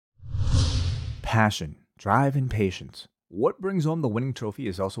passion, drive, and patience. What brings home the winning trophy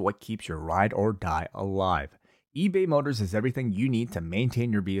is also what keeps your ride or die alive. eBay Motors has everything you need to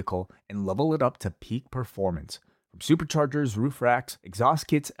maintain your vehicle and level it up to peak performance. From superchargers, roof racks, exhaust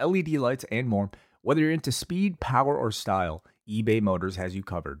kits, LED lights, and more, whether you're into speed, power, or style, eBay Motors has you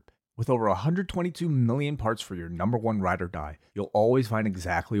covered. With over 122 million parts for your number one ride or die, you'll always find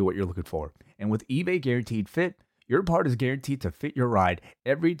exactly what you're looking for. And with eBay Guaranteed Fit, your part is guaranteed to fit your ride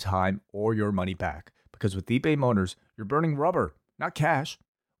every time or your money back. Because with eBay Motors, you're burning rubber, not cash.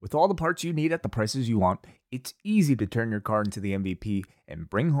 With all the parts you need at the prices you want, it's easy to turn your car into the MVP and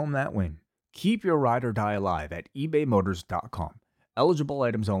bring home that win. Keep your ride or die alive at ebaymotors.com. Eligible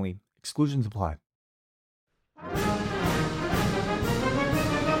items only. Exclusions apply.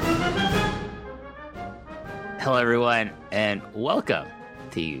 Hello, everyone, and welcome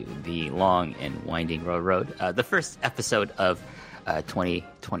to the long and winding road. The first episode of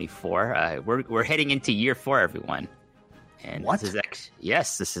 2024. We're heading into year 4, everyone. And what? This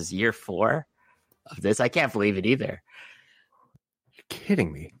is year 4 of this. I can't believe it either. You're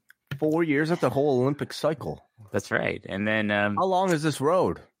kidding me. 4 years of the whole Olympic cycle. That's right. And then how long is this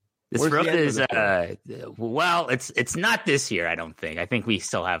road? This road is well, it's not this year, I don't think. I think we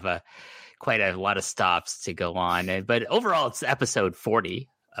still have quite a lot of stops to go on. But overall, it's episode 40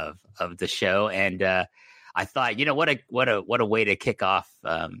 of the show, and I thought, what a way to kick off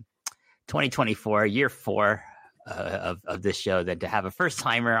 2024, year 4 of this show, than to have a first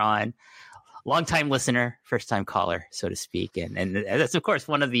timer on, long-time listener, first-time caller, so to speak, and that's of course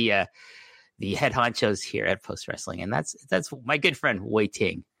one of the head honchos here at Post Wrestling, and that's my good friend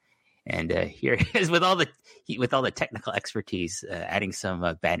Ting. And here he is with all the technical expertise, adding some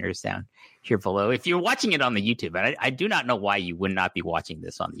banners down here below. If you're watching it on the YouTube, and I do not know why you would not be watching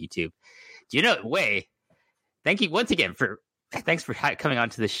this on the YouTube. Do you know, thank you once again thanks for coming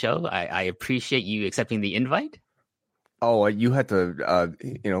on to the show. I appreciate you accepting the invite. Oh, you had to,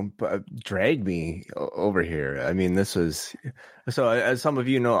 drag me over here. I mean, this is so. As some of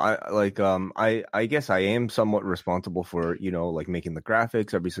you know, I guess I am somewhat responsible for making the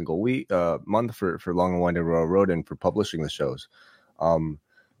graphics every single month for Long and Winding Road and for publishing the shows.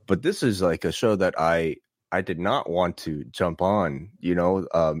 But this is like a show that I did not want to jump on,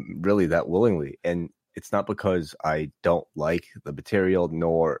 really that willingly, and it's not because I don't like the material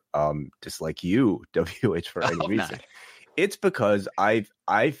nor dislike you, WH, for any reason. No. It's because I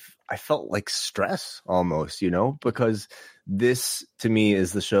felt like stress almost, because this to me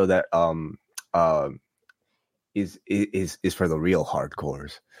is the show that is for the real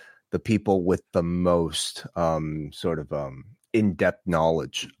hardcores, the people with the most in-depth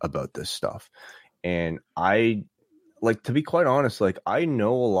knowledge about this stuff. And I, to be quite honest, I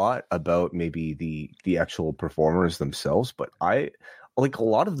know a lot about maybe the actual performers themselves, but I like a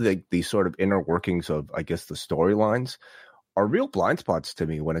lot of the sort of inner workings of, I guess, the storylines are real blind spots to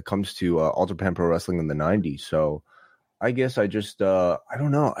me when it comes to All Japan Pro Wrestling in the 90s. So I guess I just I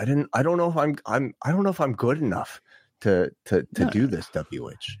don't know. I don't know if I'm good enough to do this,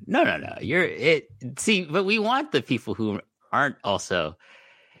 WH. No. But we want the people who aren't also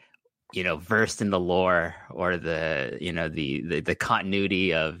versed in the lore or the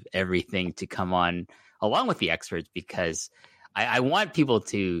continuity of everything to come on along with the experts, because I want people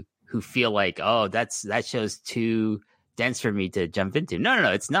who feel like, oh, that show's too dense for me to jump into.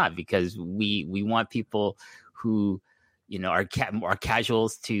 No, it's not, because we want people who are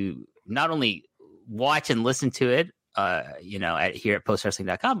casuals to not only watch and listen to it here at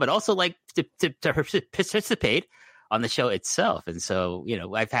postwrestling.com, but also like to participate on the show itself. And so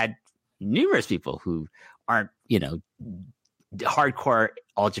I've had numerous people who aren't hardcore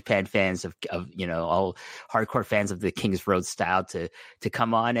All Japan fans of all hardcore fans of the King's Road style to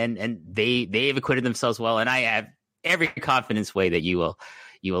come on, and they've acquitted themselves well, and I have every confidence way that you will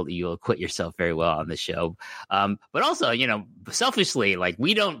acquit yourself very well on the show. But also, selfishly, like,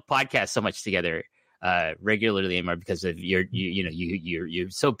 we don't podcast so much together regularly anymore because of you're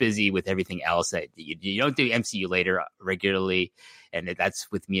so busy with everything else that you don't do MCU later regularly, and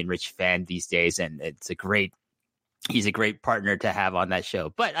that's with me and Rich Fan these days, and he's a great partner to have on that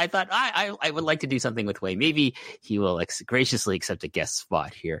show. But I thought I would like to do something with Wei. Maybe he will graciously accept a guest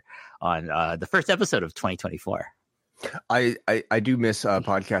spot here on the first episode of 2024. I do miss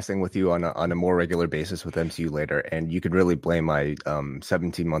podcasting with you on a more regular basis with MCU later, and you could really blame my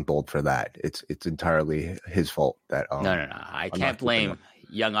 17-month-old for that. It's entirely his fault that no, I can't blame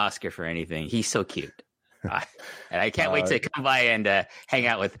young Oscar for anything. He's so cute. And I can't wait to come by and hang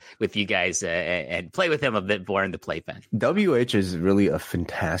out with you guys and play with him a bit more in the playpen. WH is really a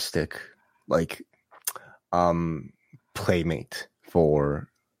fantastic playmate for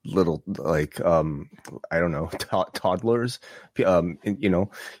little like I don't know, toddlers.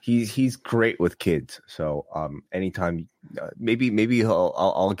 He's great with kids. So anytime maybe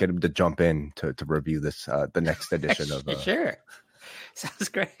I'll get him to jump in to review this the next edition of Sure. Sounds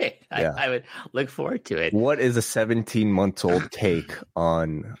great. Yeah. I would look forward to it. What is a 17-month-old take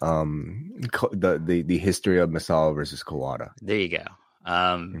on the history of Misawa versus Kawada? There you go.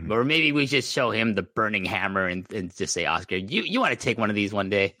 Or maybe we just show him the burning hammer and just say, Oscar, you want to take one of these one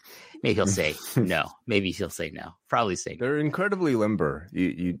day? Maybe he'll say no. Maybe he'll say no. Probably say no. They're incredibly limber.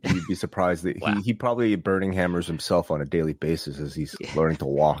 You'd be surprised that Wow. he probably burning hammers himself on a daily basis as he's learning to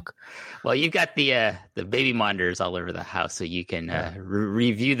walk. Well, you've got the baby monitors all over the house, so you can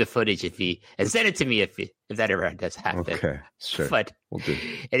review the footage and send it to me if that ever does happen. Okay, sure. But we'll do.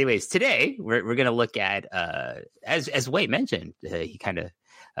 Anyways, today we're going to look at as Wei mentioned, he kind of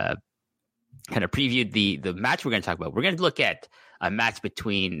previewed the match we're going to talk about. We're going to look at a match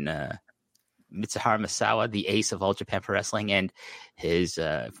between Mitsuharu Misawa, the ace of All Japan Pro Wrestling, and his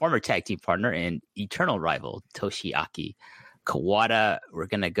former tag team partner and eternal rival Toshiaki Kawada. We're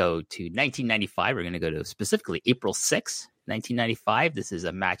going to go to 1995. We're going to go to specifically April 6th, 1995. This is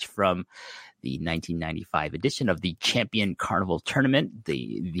a match from the 1995 edition of the Champion Carnival Tournament,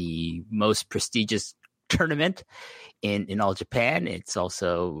 the most prestigious tournament in all Japan. It's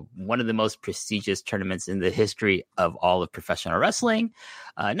also one of the most prestigious tournaments in the history of all of professional wrestling.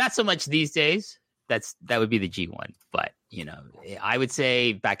 Not so much these days. That would be the G1, but I would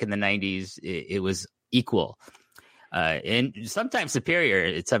say back in the 90s it was equal and sometimes superior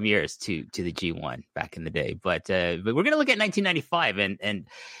in some years to the G1 back in the day. But we're going to look at 1995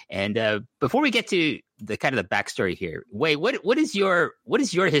 and before we get to the kind of the backstory here, Wei, what is your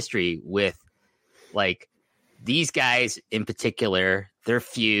history with like these guys in particular, their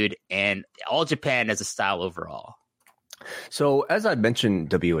feud, and All Japan as a style overall? So as I mentioned,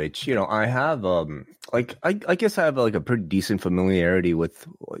 WH, I have I guess I have like a pretty decent familiarity with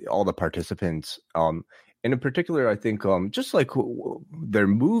all the participants. And in particular, I think just like their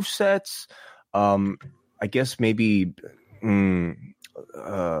move sets, I guess maybe I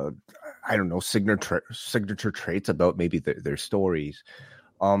don't know, signature traits about maybe their stories.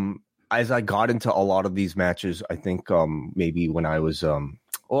 As I got into a lot of these matches, I think maybe when I was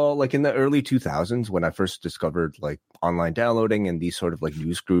like in the early 2000s when I first discovered like online downloading and these sort of like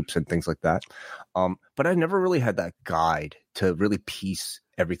news groups and things like that. But I never really had that guide to really piece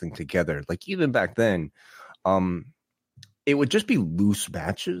everything together. Like even back then, it would just be loose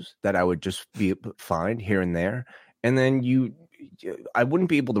matches that I would just find here and there, and then I wouldn't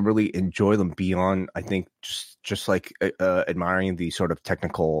be able to really enjoy them beyond, I think, just like admiring the sort of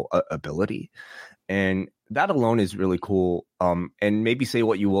technical ability. And that alone is really cool. And maybe say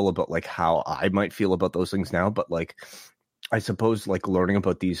what you will about like how I might feel about those things now, but like I suppose like learning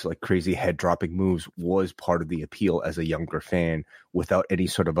about these like crazy head dropping moves was part of the appeal as a younger fan without any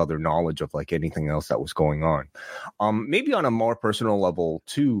sort of other knowledge of like anything else that was going on. Maybe on a more personal level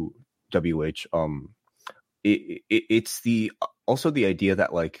too, WH, it's also the idea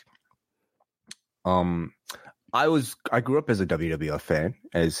that like I grew up as a WWF fan,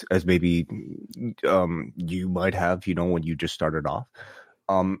 as maybe you might have, when you just started off.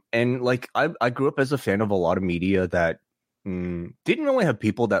 And like I grew up as a fan of a lot of media that didn't really have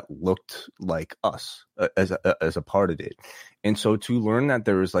people that looked like us as a part of it. And so to learn that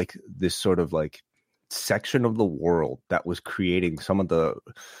there was like this sort of like section of the world that was creating some of the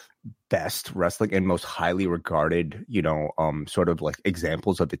best wrestling and most highly regarded, sort of like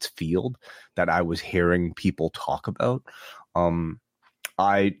examples of its field that I was hearing people talk about,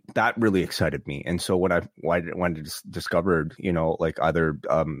 that really excited me. And so when I discovered, like either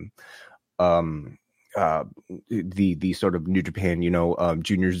the sort of New Japan,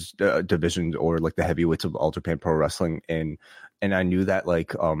 juniors divisions or like the heavyweights of All Japan Pro Wrestling, and I knew that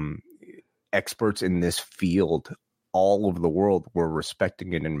like experts in this field all over the world were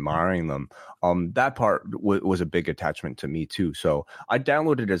respecting and admiring them. That part was a big attachment to me too. So I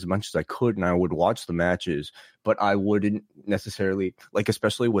downloaded as much as I could, and I would watch the matches, but I wouldn't necessarily like,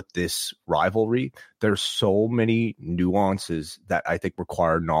 especially with this rivalry, there's so many nuances that I think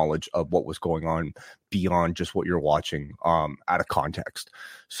require knowledge of what was going on beyond just what you're watching out of context.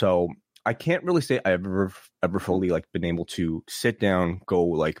 So I can't really say I ever fully like been able to sit down, go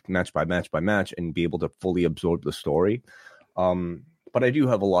like match by match by match, and be able to fully absorb the story. But I do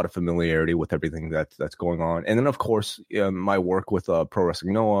have a lot of familiarity with everything that's going on. And then of course, my work with Pro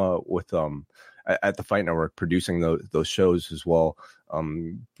Wrestling Noah, with at the Fight Network, producing those shows as well,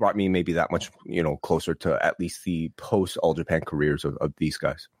 brought me maybe that much closer to at least the post All Japan careers of these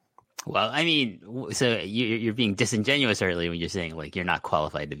guys. Well, I mean, so you're being disingenuous earlier when you're saying like you're not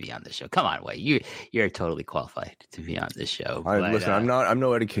qualified to be on this show. Come on, Wei, you're totally qualified to be on this show. Listen, I'm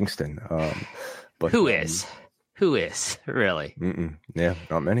no Eddie Kingston. But who is? Who is really? Yeah,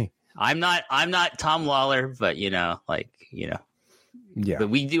 not many. I'm not Tom Lawler, but yeah. But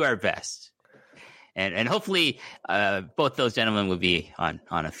we do our best. And hopefully both those gentlemen will be on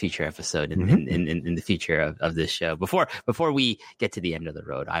a future episode in the future of this show. Before we get to the end of the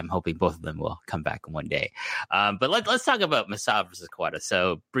road, I'm hoping both of them will come back one day. But let's talk about Misawa versus Kawada.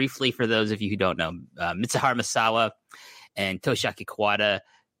 So briefly, for those of you who don't know, Mitsuharu Misawa and Toshiaki Kawada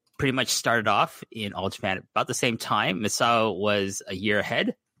pretty much started off in All Japan about the same time. Misawa was a year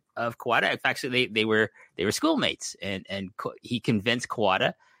ahead of Kawada. Actually, they were schoolmates, and he convinced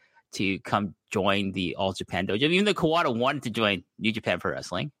Kawada to come join the All Japan Dojo. Even though Kawada wanted to join New Japan Pro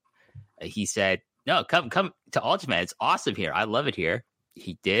Wrestling, he said, "No, come to All Japan. It's awesome here. I love it here."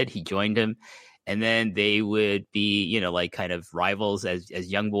 He did. He joined him, and then they would be, like kind of rivals as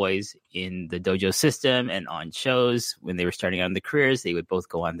young boys in the dojo system and on shows when they were starting out in their careers. They would both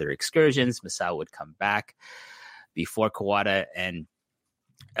go on their excursions. Misawa would come back before Kawada, and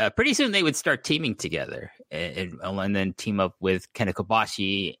pretty soon they would start teaming together and then team up with Ken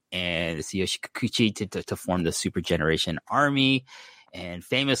Kobashi and Tsuyoshi Kikuchi to form the Super Generation Army, and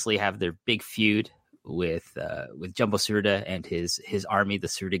famously have their big feud with Jumbo Tsuruta and his army, the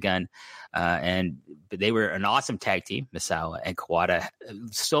Tsuruta but they were an awesome tag team, Misawa and Kawada.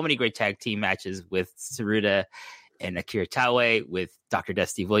 So many great tag team matches with Tsuruta and Akira Taue, with Dr.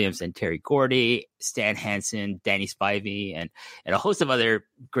 Dusty Williams and Terry Gordy, Stan Hansen, Danny Spivey, and a host of other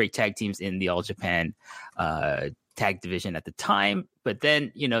great tag teams in the All Japan tag division at the time. But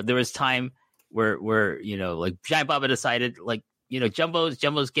then, there was time where like Giant Baba decided, like,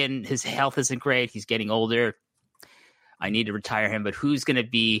 Jumbo's getting, his health isn't great. He's getting older. I need to retire him, but who's going to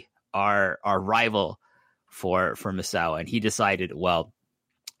be our rival for Misawa? And he decided, well,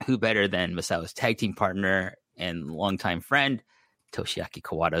 who better than Misawa's tag team partner and longtime friend, Toshiaki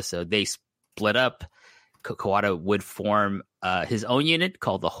Kawada. So they split up. Kawada would form his own unit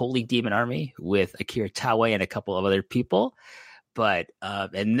called the Holy Demon Army with Akira Taue and a couple of other people. But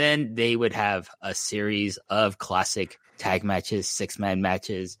and then they would have a series of classic tag matches, 6-man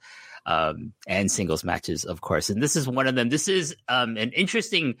matches, and singles matches, of course. And this is one of them. This is an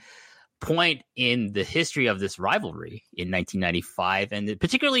interesting point in the history of this rivalry in 1995, and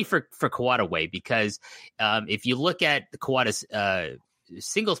particularly for Kawada Way, because if you look at Kawada's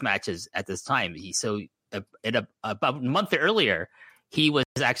singles matches at this time, about a month earlier, he was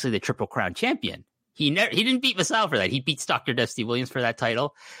actually the Triple Crown champion. He didn't beat Misawa for that. He beats Dr. Dusty Williams for that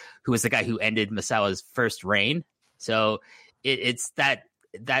title, who was the guy who ended Misawa's first reign. So it's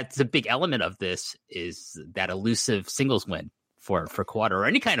that's a big element of this, is that elusive singles win for Kawada, or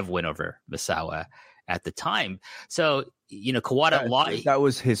any kind of win over Misawa at the time. So, Kawada that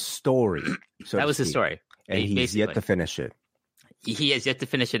was his story. So that was his story. And he's yet to finish it. He has yet to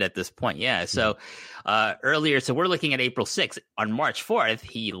finish it at this point. Yeah. So earlier, so we're looking at April 6th. On March 4th,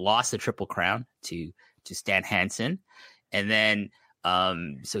 he lost the Triple Crown to Stan Hansen. And then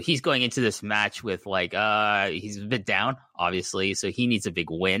so he's going into this match with he's a bit down, obviously. So he needs a big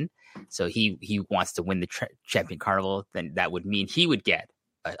win. So he wants to win the Champion Carnival. Then that would mean he would get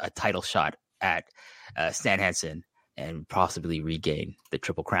a title shot at Stan Hansen and possibly regain the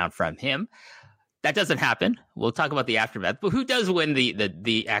Triple Crown from him. That doesn't happen. We'll talk about the aftermath. But who does win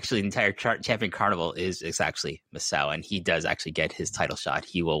the actually entire Champion Carnival is actually Misawa, and he does actually get his title shot.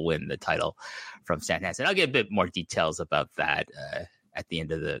 He will win the title from Stan Hansen. I'll get a bit more details about that at the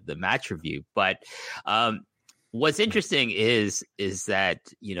end of the match review. But what's interesting is that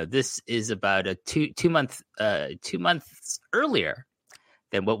this is about a two months earlier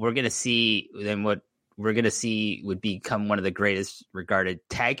than what we're going to see. We're going to see would become one of the greatest regarded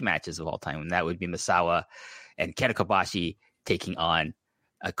tag matches of all time. And that would be Misawa and Ken Kobashi taking on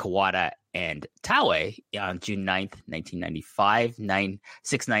Kawada and Taue on June 9th, 1995,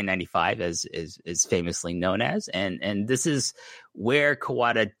 6/9/95, as is famously known as. And this is where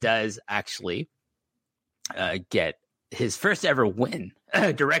Kawada does actually get his first ever win,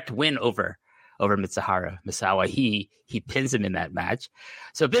 direct win over Mitsuharu. Misawa, he pins him in that match.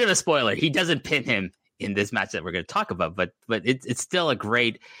 So a bit of a spoiler, he doesn't pin him in this match that we're going to talk about, but it's still a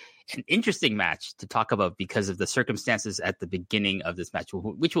great and interesting match to talk about because of the circumstances at the beginning of this match,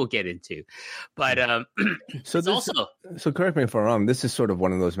 which we'll get into. But so correct me if I'm wrong. This is sort of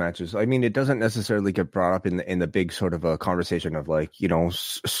one of those matches. I mean, it doesn't necessarily get brought up in the big sort of a conversation of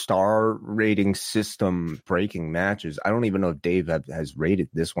star rating system breaking matches. I don't even know if Dave has rated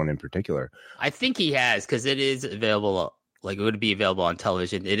this one in particular. I think he has, because it is available Like it would be available on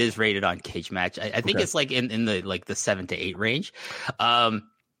television. It is rated on Cage Match. I think it's like in the like the 7 to 8 range.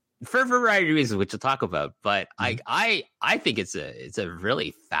 For a variety of reasons, which we'll talk about, but I think it's a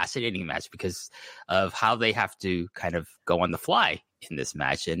really fascinating match because of how they have to kind of go on the fly in this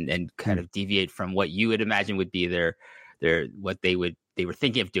match and kind of deviate from what you would imagine would be their what they were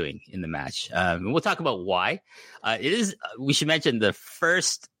thinking of doing in the match. And we'll talk about why. It is. We should mention the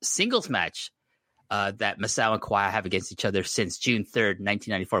first singles match that Misawa and Kawada have against each other since June 3rd,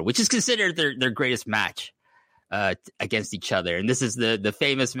 1994, which is considered their greatest match against each other. And this is the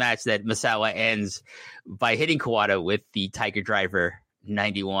famous match that Misawa ends by hitting Kawada with the Tiger Driver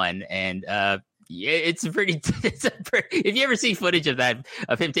 91. And it's if you ever see footage of that,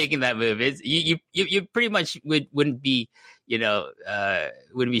 of him taking that move, it's you pretty much wouldn't be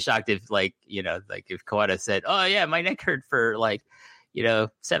shocked if like if Kawada said, "Oh yeah, my neck hurt for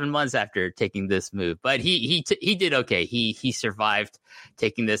 7 months after taking this move," but he did okay. He survived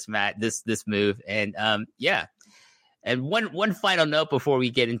taking this move, and And one final note before we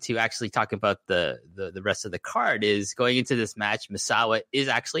get into actually talking about the rest of the card is going into this match, Misawa is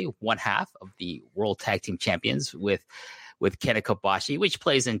actually one half of the World Tag Team Champions with Kenta Kobashi, which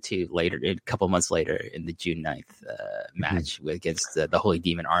plays into later, a couple months later in the June 9th match against the Holy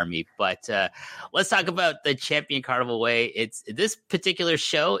Demon Army. But let's talk about the Champion Carnival Way. This particular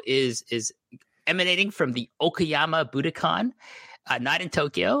show is emanating from the Okayama Budokan. Not in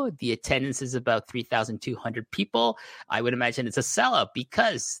Tokyo. The attendance is about 3,200 people. I would imagine it's a sellout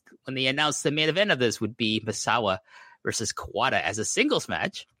because when they announced the main event of this would be Misawa versus Kawada as a singles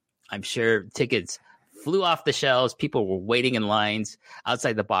match, I'm sure tickets flew off the shelves. People were waiting in lines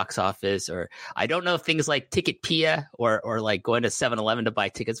outside the box office, or I don't know if things like Ticketpia or like going to 7-Eleven to buy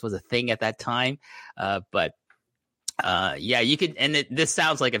tickets was a thing at that time. But you could, and this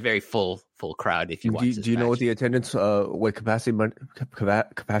sounds like a very full crowd if you watch this do you know what the attendance, what capacity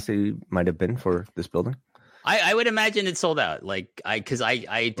might have been for this building? I would imagine it's sold out. Because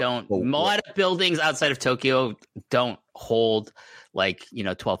I don't. A lot of buildings outside of Tokyo don't hold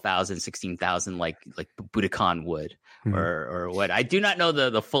 12,000, 16,000 like Budokan would, or what. I do not know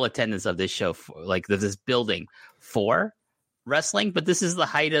the full attendance of this show this building for wrestling, but this is the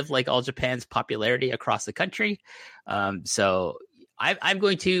height of All Japan's popularity across the country. So I'm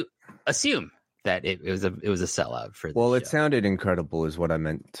going to assume that it was a sellout for this show. It sounded incredible is what I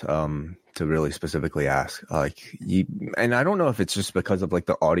meant to really specifically ask. And I don't know if it's just because of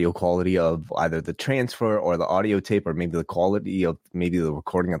the audio quality of either the transfer or the audio tape, or maybe the quality of maybe the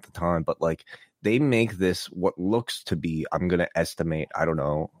recording at the time, but they make this what looks to be, I'm going to estimate, I don't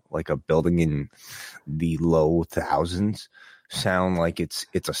know, a building in the low thousands sound like it's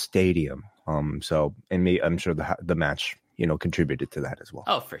a stadium. I'm sure the match contributed to that as well.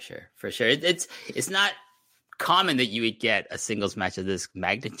 Oh, for sure. It's not common that you would get a singles match of this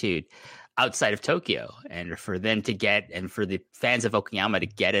magnitude outside of Tokyo, and for them to get, and for the fans of Okayama to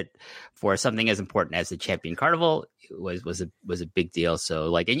get it for something as important as the Champion Carnival was a big deal.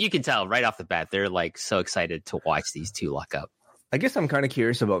 So and you can tell right off the bat they're so excited to watch these two lock up. I guess I'm kind of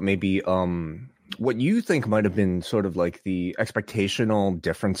curious about maybe what you think might have been sort of the expectational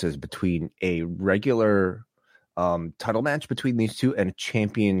differences between a regular title match between these two and a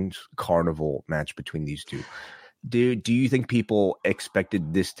Champions Carnival match between these two. Do you think people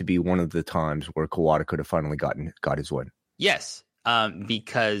expected this to be one of the times where Kawada could have finally got his win? Yes,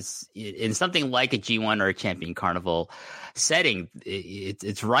 because in something like a G1 or a Champion Carnival setting,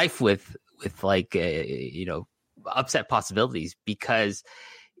 it's rife with upset possibilities because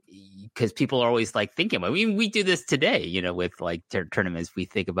people are always thinking about, we do this today, with tournaments. We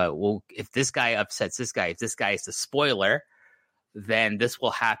think about, well, if this guy upsets this guy, if this guy is the spoiler, then this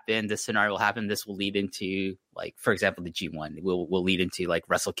will happen. This scenario will happen. This will lead into for example, the G1 will lead into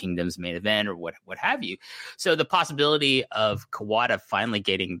Wrestle Kingdom's main event or what have you. So the possibility of Kawada finally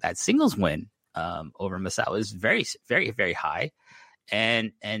getting that singles win over Misawa is very, very, very high.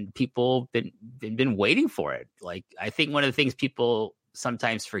 And people been waiting for it. I think one of the things people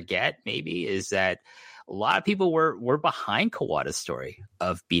sometimes forget maybe is that a lot of people were behind Kawada's story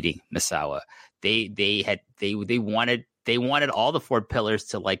of beating Misawa. They wanted all the four pillars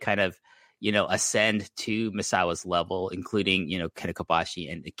to kind of ascend to Misawa's level, including Kenta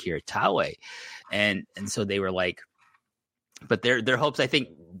Kobashi and Akira Taue, and so they were but their hopes I think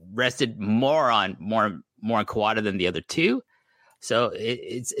rested more on Kawada than the other two. So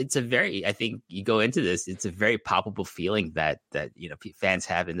it's a very, I think you go into this, it's a very palpable feeling that fans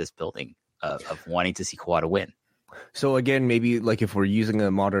have in this building of wanting to see Kawada win. So again, maybe like if we're using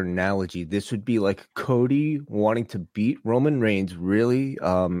a modern analogy, this would be like Cody wanting to beat Roman Reigns, really,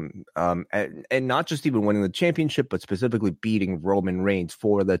 and not just even winning the championship, but specifically beating Roman Reigns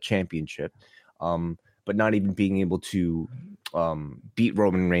for the championship, but not even being able to beat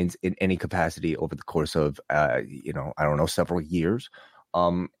Roman Reigns in any capacity over the course of I don't know, several years,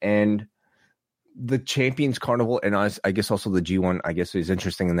 and the Champions Carnival, and I guess also the G1, I guess, is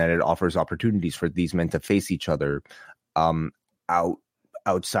interesting in that it offers opportunities for these men to face each other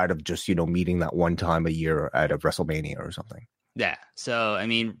outside of just, meeting that one time a year at a WrestleMania or something. Yeah. So, I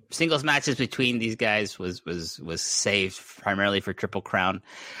mean, singles matches between these guys was saved primarily for Triple Crown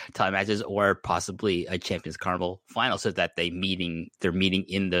title matches or possibly a Champions Carnival final, so that their meeting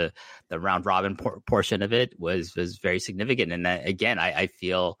in the round robin portion of it was very significant. And again, I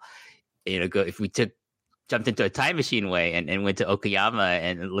feel, if we jumped into a time machine way and went to Okayama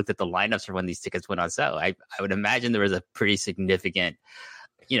and looked at the lineups for when these tickets went on sale, I would imagine there was a pretty significant,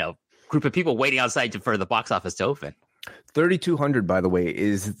 group of people waiting outside for the box office to open. 3,200, by the way,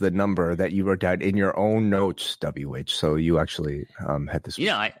 is the number that you wrote down in your own notes, WH. So you actually had this.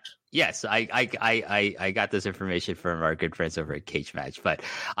 Yes, I got this information from our good friends over at Cage Match, but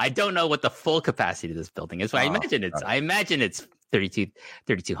I don't know what the full capacity of this building is. But I imagine it's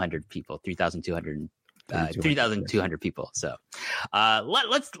 3,200 people, 3,200 people. So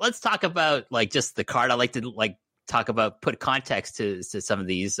let's talk about like just the card. I like to put context to some of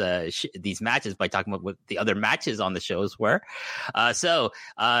these matches by talking about what the other matches on the shows were. So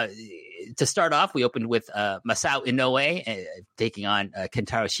to start off, we opened with Masao Inoue taking on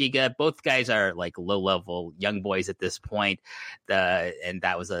Kentaro Shiga. Both guys are like low-level young boys at this point. And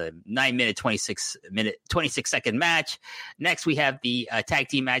that was a 9-minute, 26-second match. Next, we have the tag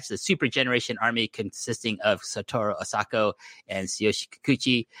team match, the Super Generation Army, consisting of Satoru Asako and Tsuyoshi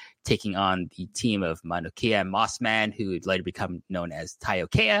Kikuchi, taking on the team of Manukia and Mossman, who would later become known as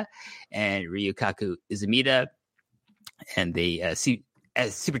Taiyokea, and Ryukaku Izumida. And the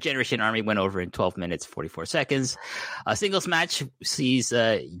Super Generation Army went over in 12 minutes, 44 seconds. A singles match sees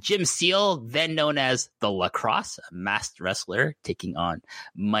Jim Steele, then known as the Lacrosse, a masked wrestler, taking on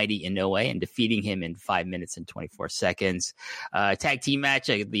Mighty Inoue and defeating him in 5 minutes and 24 seconds. Tag team match,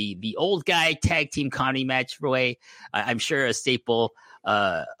 the old guy tag team comedy match, Roy. I'm sure a staple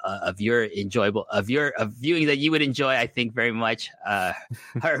of viewing that you would enjoy, I think, very much.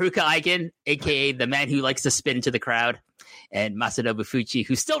 Haruka Aigen, aka the man who likes to spin into the crowd, and Masanobu Fuchi,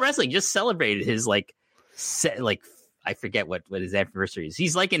 who's still wrestling, just celebrated his I forget what his anniversary is.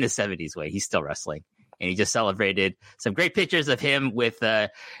 He's like in his 70s way. He's still wrestling. And he just celebrated some great pictures of him with Great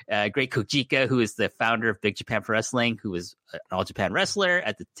Kojika, who is the founder of Big Japan Pro Wrestling, who was an All Japan wrestler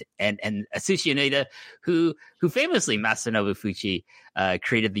and Atsushi Onita, who famously Masanobu Fuchi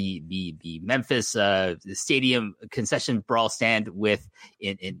created the Memphis stadium concession brawl stand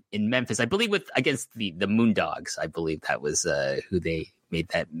in Memphis, I believe, against the Moondogs. I believe that was who they made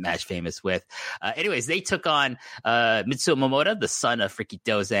that match famous with. Anyways, they took on Mitsuo Momota, the son of Riki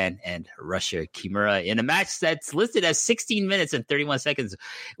Dozan, and Russia Kimura in a match that's listed as 16 minutes and 31 seconds,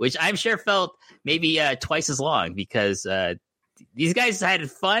 which I'm sure felt maybe twice as long, because these guys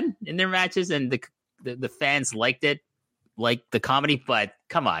had fun in their matches and the fans liked it, like the comedy. But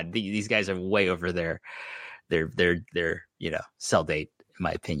come on, these guys are way over their sell date, in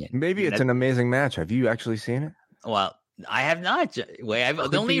my opinion. Maybe it's an amazing match. Have you actually seen it? Well, I have not.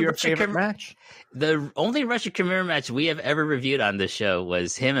 The only Russia Kimura match we have ever reviewed on this show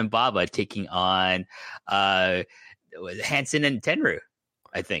was him and Baba taking on Hansen and Tenryu.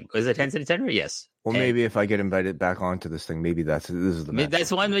 I think, was it Hansen and Tenryu? Yes. Well, maybe if I get invited back onto this thing, maybe this is the match. That's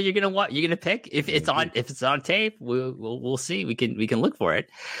the one that you're gonna pick. If it's on tape, we'll see. We can look for it.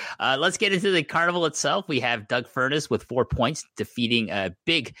 Let's get into the carnival itself. We have Doug Furness with 4 points, defeating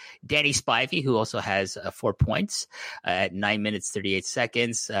big Danny Spivey, who also has 4 points at 9 minutes 38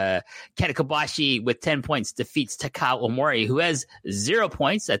 seconds. Kenta Kobashi with 10 points defeats Takao Omori, who has 0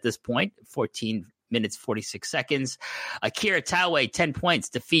 points at this point, 14 minutes 46 seconds. Akira Taue, 10 points,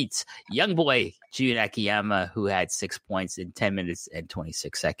 defeats young boy Jun Akiyama, who had 6 points in 10 minutes and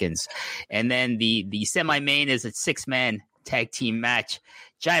 26 seconds. And then the semi-main is a 6-man tag team match.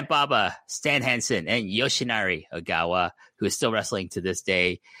 Giant Baba, Stan Hansen, and Yoshinari Ogawa, who is still wrestling to this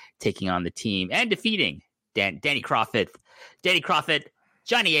day, taking on the team and defeating Danny Crawford,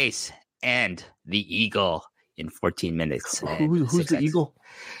 Johnny Ace, and the Eagle in 14 minutes. Who's the Eagle?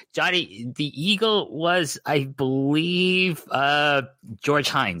 Johnny, the Eagle was, I believe, George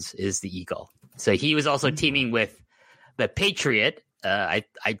Hines is the Eagle. So he was also teaming with the Patriot. I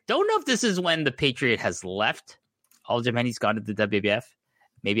don't know if this is when the Patriot has left All Japan. He's gone to the WWF.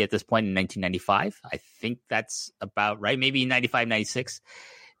 maybe at this point in 1995. I think that's about right. Maybe 95, 96.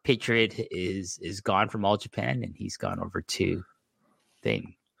 Patriot is gone from All Japan, and he's gone over to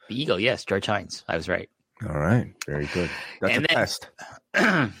Thing. The Eagle, yes, George Hines. I was right. All right, very good. That's and a test.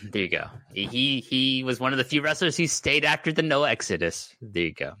 There you go. He was one of the few wrestlers who stayed after the Noah Exodus. There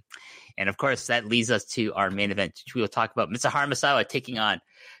you go. And of course, that leads us to our main event, which we will talk about. Mitsuharu Misawa taking on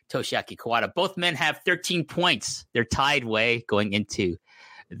Toshiaki Kawada. Both men have 13 points. They're tied way going into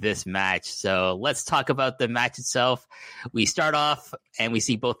this match. So let's talk about the match itself. We start off and we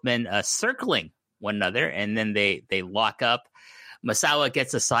see both men circling one another, and then they lock up. Misawa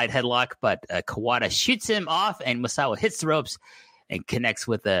gets a side headlock, but Kawada shoots him off, and Misawa hits the ropes and connects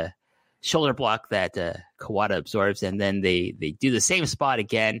with a shoulder block that Kawada absorbs, and then they do the same spot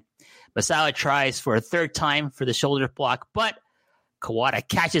again. Misawa tries for a third time for the shoulder block, but Kawada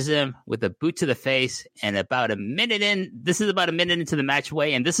catches him with a boot to the face, and about a minute into the match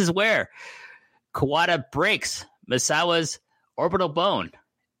way, and this is where Kawada breaks Misawa's orbital bone.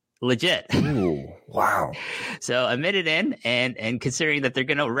 Legit. Ooh, wow. So a minute in, and considering that they're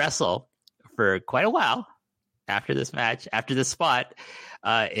going to wrestle for quite a while after this match, after this spot,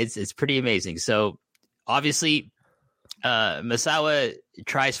 it's pretty amazing. So obviously, Misawa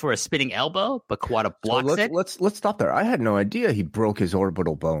tries for a spinning elbow, but Kawada blocks it. Let's stop there. I had no idea he broke his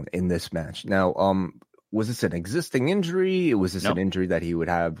orbital bone in this match. Now, was this an existing injury? Was this an injury that he would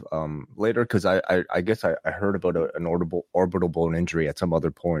have later? Because I guess I heard about an orbital bone injury at some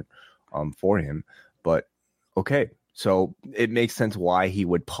other point for him. But okay, so it makes sense why he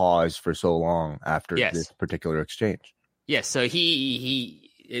would pause for so long after this particular exchange. Yes, so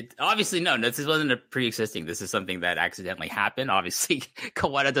it obviously this wasn't a pre-existing. This is something that accidentally happened. Obviously,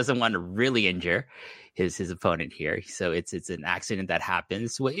 Kawada doesn't want to really injure his opponent here, so it's an accident that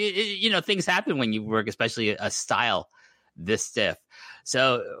happens. Things happen when you work, especially a style this stiff.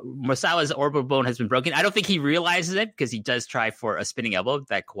 So Misawa's orbital bone has been broken. I don't think he realizes it because he does try for a spinning elbow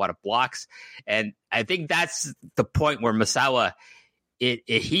that Kawada blocks, and I think that's the point where Misawa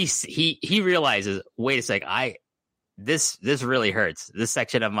he realizes, wait a sec, This really hurts. This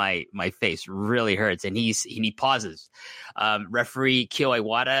section of my face really hurts, and he pauses. Referee Kyo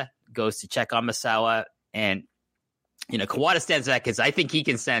Iwata goes to check on Misawa, and Kawada stands back because I think he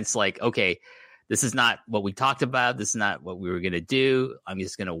can sense like, okay, this is not what we talked about. This is not what we were gonna do. I'm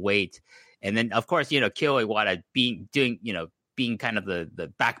just gonna wait. And then of course, Kyo Iwata being kind of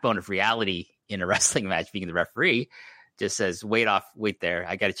the backbone of reality in a wrestling match, being the referee, just says, wait there.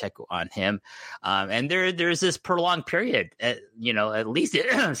 I got to check on him. And there's this prolonged period, at least,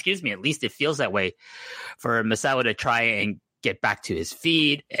 at least it feels that way for Misawa to try and get back to his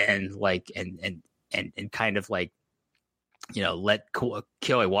feet and kind of like, let Kyo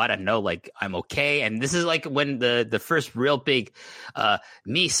Iwata know, like, I'm okay. And this is like when the first real big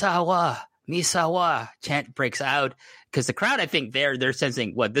Misawa chant breaks out, because the crowd, I think they're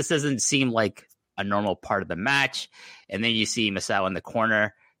sensing, this doesn't seem like a normal part of the match. And then you see Misawa in the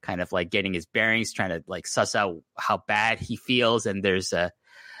corner kind of like getting his bearings, trying to like suss out how bad he feels. And there's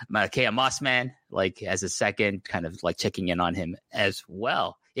Malakea Mossman like as a second, kind of like checking in on him as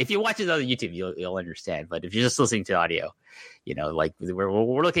well. If you watch it on YouTube, you'll understand. But if you're just listening to audio, like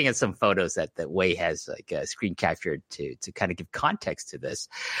we're looking at some photos that Wei has like screen captured to kind of give context to this.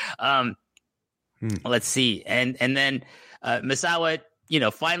 Let's see. And then Misawa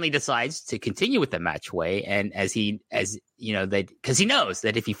finally decides to continue with the match way. And because he knows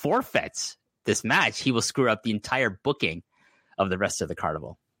that if he forfeits this match, he will screw up the entire booking of the rest of the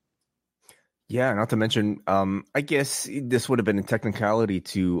carnival. Yeah, not to mention, I guess this would have been a technicality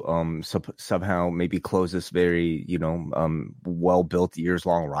to somehow maybe close this very, well-built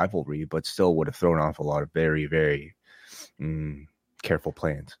years-long rivalry, but still would have thrown off a lot of very, very careful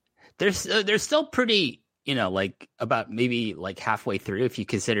plans. They're still pretty, like about maybe like halfway through, if you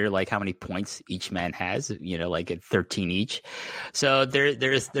consider like how many points each man has, like at 13 each. So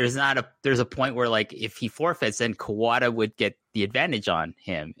there's a point where like if he forfeits, then Kawada would get the advantage on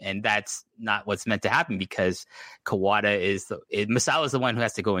him, and that's not what's meant to happen, because Kawada Misawa is the one who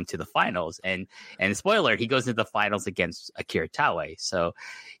has to go into the finals, and spoiler, he goes into the finals against Akira Taue. So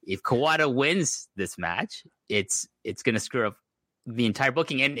if Kawada wins this match, it's going to screw up the entire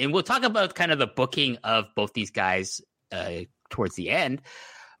booking, and we'll talk about kind of the booking of both these guys towards the end.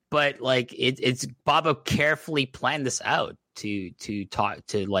 But like it's Baba carefully planned this out to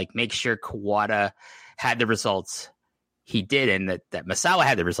like make sure Kawada had the results he did, and that Misawa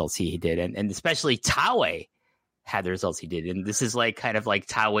had the results he did, and especially Taue had the results he did. And this is like kind of like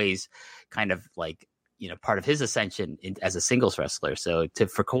Taue's kind of like part of his ascension as a singles wrestler. So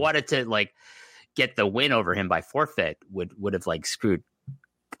for Kawada to like get the win over him by forfeit would have like screwed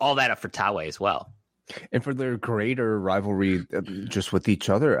all that up for Taue as well. And for their greater rivalry just with each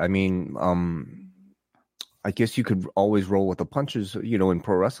other, I mean, I guess you could always roll with the punches, in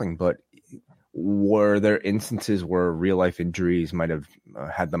pro wrestling, but were there instances where real life injuries might have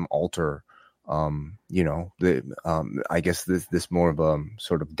had them alter, I guess this more of a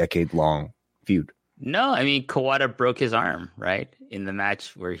sort of decade long feud? No, I mean, Kawada broke his arm, right? In the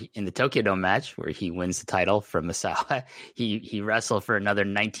match in the Tokyo Dome match where he wins the title from Misawa. He wrestled for another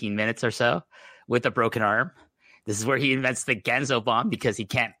 19 minutes or so with a broken arm. This is where he invents the Genzo bomb because he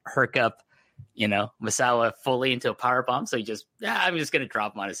can't herk up, Misawa fully into a power bomb. So I'm just going to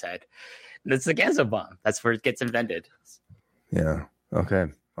drop him on his head. And it's the Genzo bomb. That's where it gets invented. Yeah. Okay.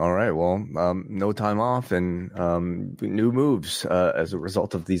 All right. Well, no time off and new moves as a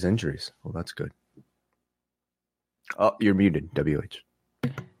result of these injuries. Well, that's good. Oh, you're muted, WH.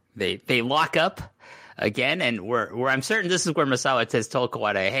 They lock up again, and where I'm certain this is where Misawa has told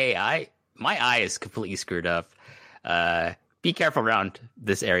Kawada, "Hey, my eye is completely screwed up. Be careful around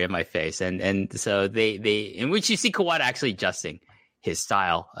this area of my face." And so they in which you see Kawada actually adjusting his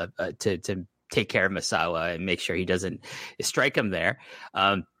style to take care of Misawa and make sure he doesn't strike him there.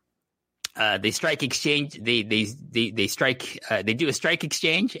 They strike exchange. They strike. They do a strike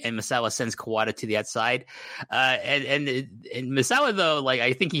exchange, and Misawa sends Kawada to the outside. And Misawa, though,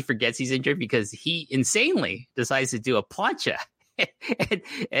 I think he forgets he's injured because he insanely decides to do a plancha,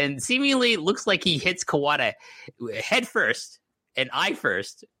 and seemingly looks like he hits Kawada head first and eye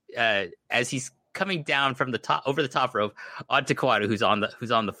first as he's coming down from the top over the top rope onto Kawada, who's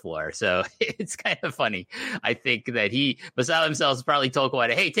on the floor. So it's kind of funny. I think that Misawa himself has probably told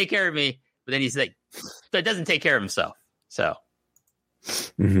Kawada, "Hey, take care of me," but then he's like, that doesn't take care of himself. So,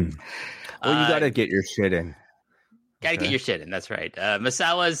 well, you got to get your shit in. Got to get your shit in. That's right.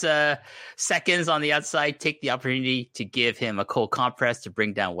 Misawa's seconds on the outside take the opportunity to give him a cold compress to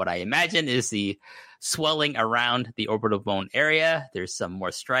bring down what I imagine is the swelling around the orbital bone area. There's some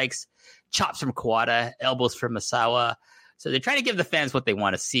more strikes, chops from Kawada, elbows from Misawa. So they're trying to give the fans what they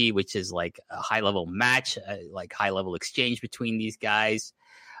want to see, which is like a high-level match, like high-level exchange between these guys.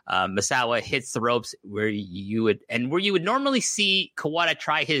 Misawa hits the ropes where you would normally see Kawada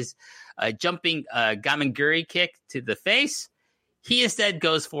try his jumping Gamengiri kick to the face. He instead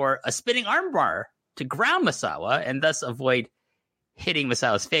goes for a spinning armbar to ground Misawa and thus avoid hitting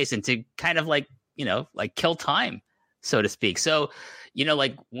Misawa's face and to kind of kill time, so to speak. So,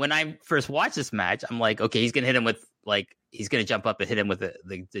 when I first watched this match, I'm like, okay, he's going to hit him with he's going to jump up and hit him with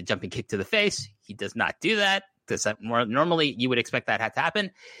the jumping kick to the face. He does not do that. Normally you would expect that had to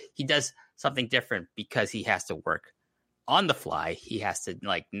happen. He does something different because he has to work on the fly. He has to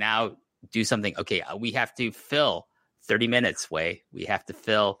now do something. Okay, we have to fill 30 minutes. We have to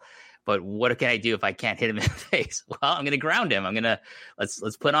fill. But what can I do if I can't hit him in the face? Well, I'm going to ground him.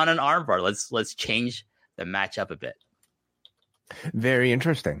 Let's put on an armbar. Let's change the match up a bit. Very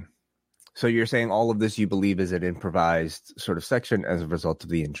interesting. So you're saying all of this you believe is an improvised sort of section as a result of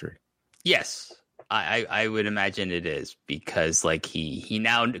the injury? Yes. I would imagine it is because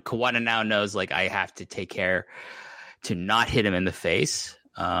Kawada now knows I have to take care to not hit him in the face.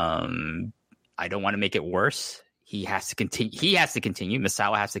 I don't want to make it worse. He has to continue.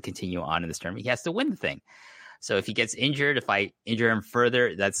 Misawa has to continue on in this tournament. He has to win the thing. So if he gets injured, if I injure him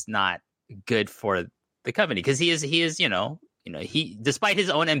further, that's not good for the company because he is he, despite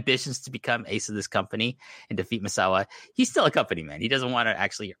his own ambitions to become ace of this company and defeat Misawa, he's still a company man. He doesn't want to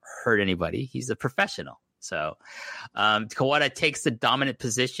actually hurt anybody. He's a professional. So Kawada takes the dominant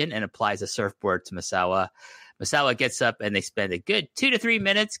position and applies a surfboard to Misawa. Misawa gets up and they spend a good 2 to 3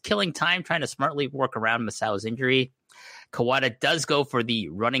 minutes killing time trying to smartly work around Misawa's injury. Kawada does go for the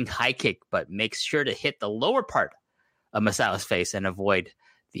running high kick, but makes sure to hit the lower part of Misawa's face and avoid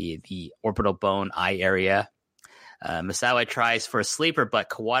the orbital bone eye area. Misawa tries for a sleeper, but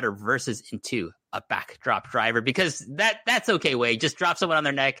Kawada reverses into a backdrop driver because that's okay. Just drop someone on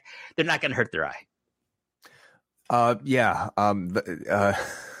their neck. They're not going to hurt their eye.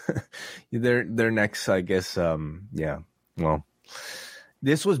 Their necks, I guess. Yeah. Well,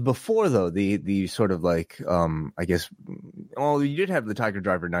 this was before though the sort of I guess. Well, you did have the Tiger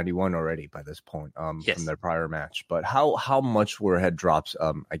Driver 91 already by this point. Yes. From their prior match, but how much were head drops?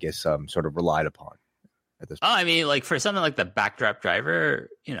 I guess sort of relied upon. At this point. Oh, I mean, for something like the backdrop driver,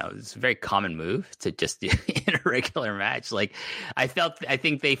 it's a very common move to just do in a regular match. I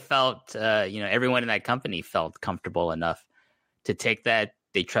think they felt, everyone in that company felt comfortable enough to take that.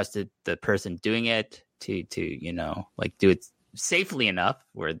 They trusted the person doing it to do it safely enough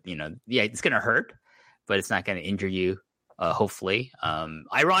where, it's going to hurt, but it's not going to injure you, hopefully.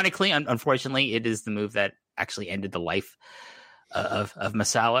 Ironically, unfortunately, it is the move that actually ended the life of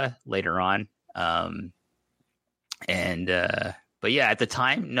Misawa later on. But yeah, at the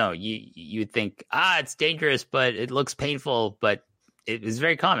time, no, you'd think, it's dangerous, but it looks painful, but it was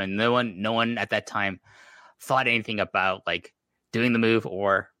very common. No one at that time thought anything about like doing the move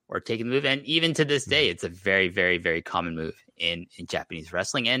or taking the move. And even to this day, it's a very, very, very common move in Japanese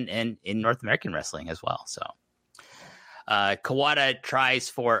wrestling and in North American wrestling as well. So Kawada tries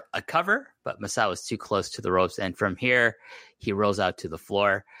for a cover, but Misawa is too close to the ropes. And from here, he rolls out to the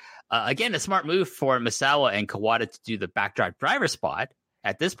floor. Again, a smart move for Misawa and Kawada to do the backdrop driver spot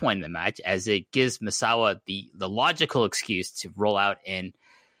at this point in the match, as it gives Misawa the logical excuse to roll out and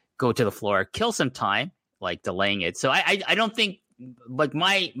go to the floor, kill some time, like delaying it. So I don't think, like,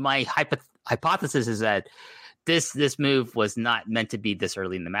 my hypothesis is that this move was not meant to be this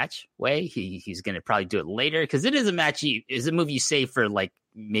early in the match way. He's going to probably do it later, because it is a match. Is a move you save for like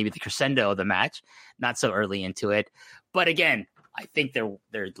maybe the crescendo of the match, not so early into it. But again, I think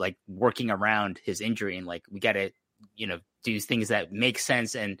they're like working around his injury, and like, we got to, do things that make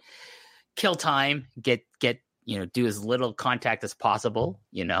sense and kill time, get do as little contact as possible,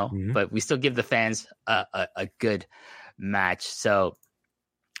 but we still give the fans a good match. So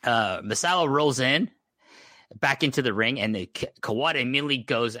Misawa rolls in back into the ring, and Kawada immediately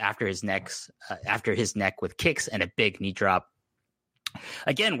goes after his neck with kicks and a big knee drop.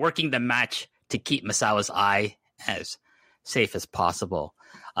 Again, working the match to keep Misawa's eye as safe as possible.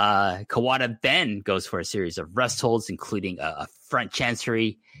 Kawada then goes for a series of rest holds, including a front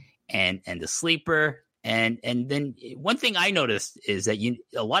chancery and a sleeper. And then one thing I noticed is that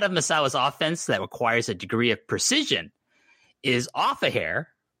a lot of Misawa's offense that requires a degree of precision is off a hair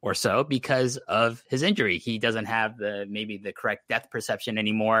or so because of his injury. He doesn't have maybe the correct depth perception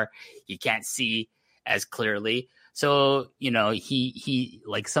anymore. He can't see as clearly. So, he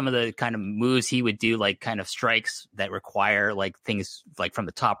like some of the kind of moves he would do, like kind of strikes that require like things like from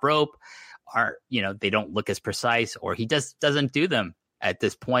the top rope are, they don't look as precise, or he doesn't do them at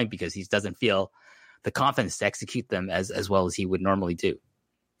this point because he doesn't feel the confidence to execute them as well as he would normally do.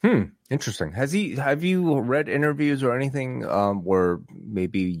 Interesting. Have you read interviews or anything where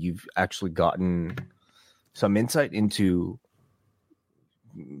maybe you've actually gotten some insight into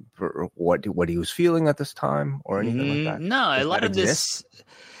what he was feeling at this time or anything like that? No, a lot of this.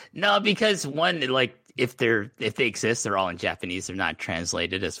 No, because one, like, if they exist, they're all in Japanese. They're not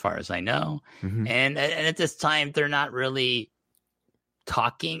translated, as far as I know. Mm-hmm. And at this time, they're not really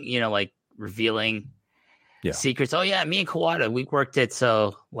talking. Like revealing secrets. Oh yeah, me and Kawada, we worked it,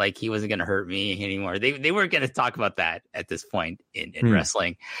 so like he wasn't going to hurt me anymore. They weren't going to talk about that at this point in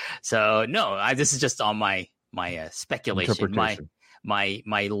wrestling. So no, this is just on my speculation,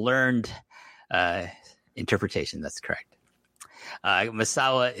 my learned interpretation. That's correct.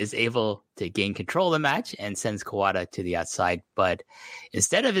 Misawa is able to gain control of the match and sends Kawada to the outside, but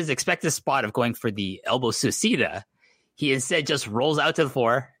instead of his expected spot of going for the elbow suicida, he instead just rolls out to the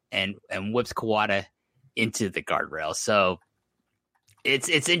floor and whips Kawada into the guardrail. So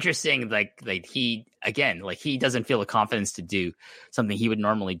it's interesting, like he doesn't feel the confidence to do something he would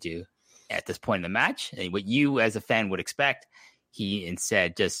normally do at this point in the match, and what you as a fan would expect. He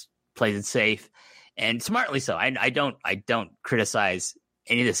instead just plays it safe, and smartly so. I don't criticize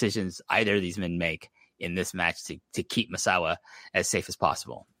any decisions either of these men make in this match to keep Misawa as safe as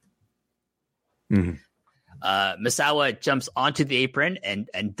possible. Mm-hmm. Misawa jumps onto the apron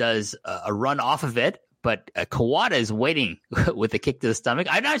and does a run off of it, but Kawada is waiting with a kick to the stomach.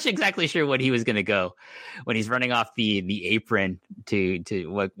 I'm not exactly sure what he was going to go when he's running off the apron to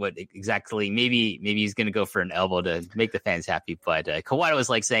what exactly. Maybe he's going to go for an elbow to make the fans happy. But Kawada was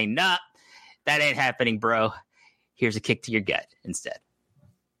like saying, "Nah, that ain't happening, bro. Here's a kick to your gut instead."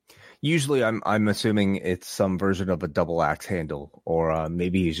 Usually, I'm assuming it's some version of a double axe handle, or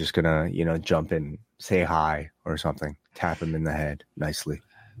maybe he's just gonna jump in, say hi or something, tap him in the head nicely.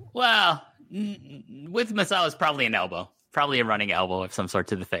 Well, with Misawa, it's probably an elbow, probably a running elbow of some sort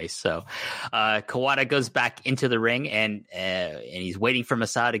to the face. So Kawada goes back into the ring and he's waiting for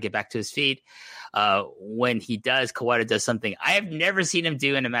Misawa to get back to his feet. When he does, Kawada does something I have never seen him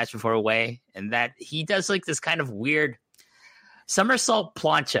do in a match before, and that he does like this kind of weird somersault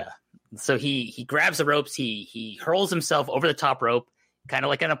plancha. So he grabs the ropes, he hurls himself over the top rope, kind of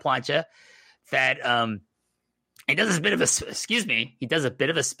like on a plancha. That he does a bit of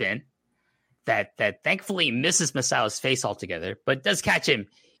a spin that thankfully misses Misawa's face altogether, but does catch him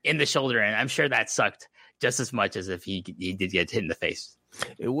in the shoulder, and I'm sure that sucked just as much as if he did get hit in the face.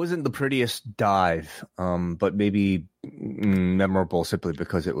 It wasn't the prettiest dive, but maybe memorable simply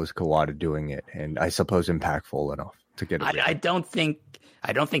because it was Kawada doing it, and I suppose impactful enough to get it.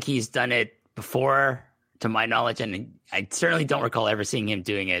 I don't think he's done it before to my knowledge, and I certainly don't recall ever seeing him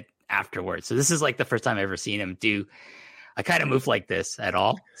doing it afterwards. So this is like the first time I've ever seen him do a kind of move like this at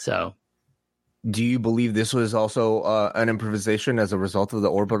all. So do you believe this was also an improvisation as a result of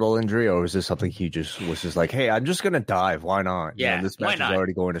the orbital injury, or is this something he just was just like, hey, I'm just going to dive. Why not? Yeah, this match is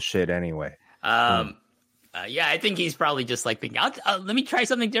already going to shit anyway. Yeah, I think he's probably just like thinking, let me try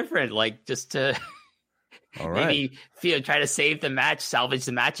something different, like just to maybe try to save the match, salvage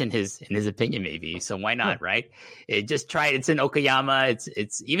the match in his opinion, maybe. So why not, right? Just try it. It's in Okayama.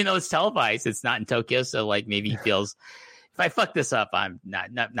 It's even though it's televised, it's not in Tokyo. So like maybe he feels, if I fuck this up, I'm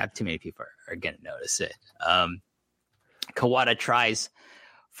not too many people are going to notice it. Kawada tries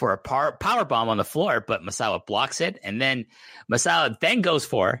for a power bomb on the floor, but Misawa blocks it. And then Misawa then goes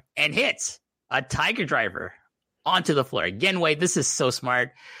for and hits a Tiger Driver onto the floor. Again, Wade, this is so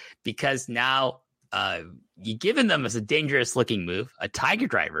smart because now you've given them as a dangerous looking move, a Tiger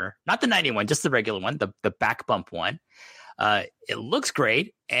Driver, not the 91, just the regular one, the back bump one. It looks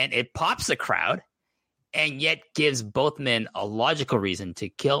great and it pops the crowd, and yet gives both men a logical reason to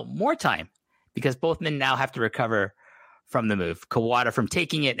kill more time because both men now have to recover from the move. Kawada from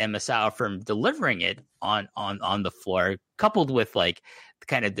taking it and Misawa from delivering it on the floor, coupled with like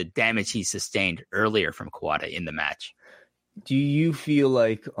kind of the damage he sustained earlier from Kawada in the match. Do you feel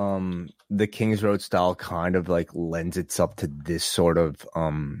like the King's Road style kind of like lends itself to this sort of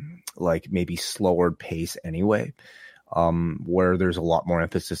like maybe slower pace anyway? Where there's a lot more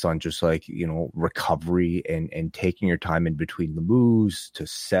emphasis on just like, recovery and taking your time in between the moves to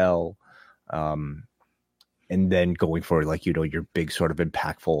sell, and then going for like, your big sort of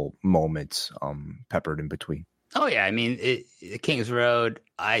impactful moments, peppered in between. Oh yeah. I mean, the King's Road,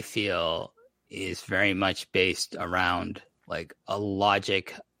 I feel, is very much based around like a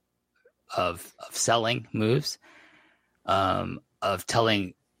logic of selling moves, of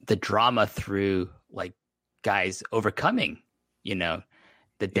telling the drama through like guys overcoming, the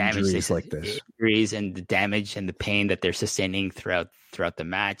damage, injuries like this, injuries and the damage and the pain that they're sustaining throughout the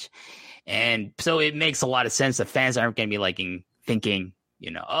match. And so it makes a lot of sense that fans aren't going to be thinking,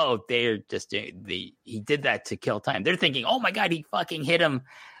 they're just he did that to kill time. They're thinking, oh my God, he fucking hit him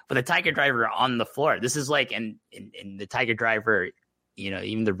with a Tiger Driver on the floor. This is like, in the Tiger Driver,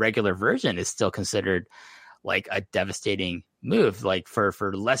 even the regular version is still considered like a devastating move. Like for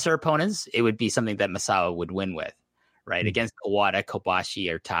lesser opponents, it would be something that Misawa would win with, right? Mm-hmm. Against Kawada, Kobashi,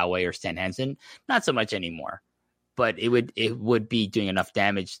 or Taue, or Stan Hansen, not so much anymore. But it would be doing enough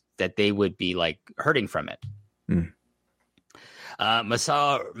damage that they would be like hurting from it. Mm.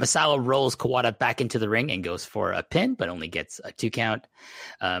 Misawa rolls Kawada back into the ring and goes for a pin, but only gets a 2 count.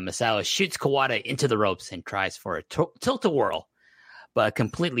 Misawa shoots Kawada into the ropes and tries for a tilt-a-whirl, but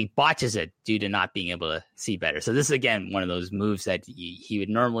completely botches it due to not being able to see better. So this is, again, one of those moves that he would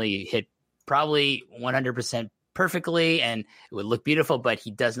normally hit probably 100% perfectly and it would look beautiful, but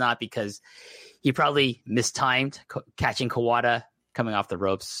he does not because he probably mistimed catching Kawada coming off the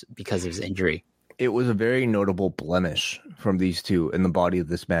ropes because of his injury. It was a very notable blemish from these two in the body of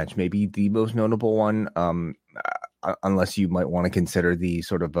this match. Maybe the most notable one, unless you might want to consider the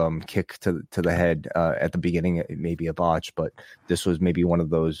sort of kick to the head at the beginning, maybe a botch. But this was maybe one of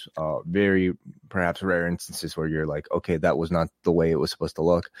those very perhaps rare instances where you're like, okay, that was not the way it was supposed to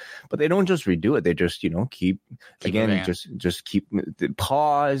look. But they don't just redo it; they just keep again, just keep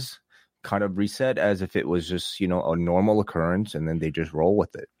pause, kind of reset as if it was just a normal occurrence, and then they just roll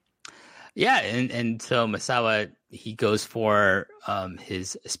with it. Yeah, and so Misawa, he goes for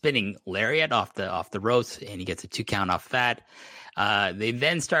his spinning lariat off the ropes, and he gets a 2 count off that. They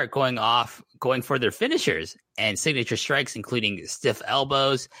then start going for their finishers and signature strikes, including stiff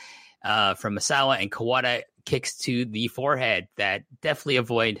elbows from Misawa, and Kawada kicks to the forehead that definitely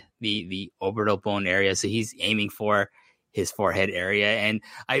avoid the orbital bone area. So he's aiming for his forehead area, and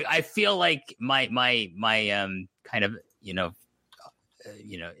I feel like my kind of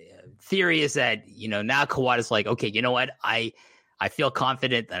theory is that now Kawada's like, okay, you know what, I feel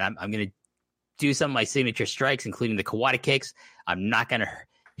confident that I'm going to do some of my signature strikes, including the Kawada kicks. I'm not going to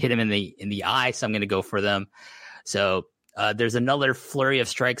hit him in the eye, so I'm going to go for them. So there's another flurry of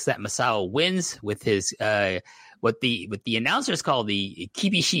strikes that Misawa wins with his what the announcers call the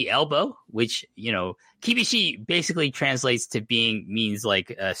Kibishi elbow, which Kibishi basically translates to means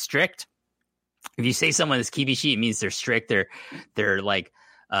like strict. If you say someone is Kibishi, it means they're strict. They're like,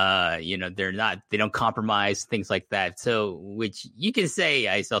 they don't compromise, things like that. So, which you can say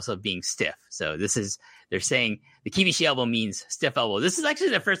is also being stiff. So they're saying the Kibishi elbow means stiff elbow. This is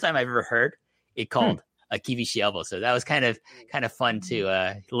actually the first time I've ever heard it called Kibishi elbow. So that was kind of fun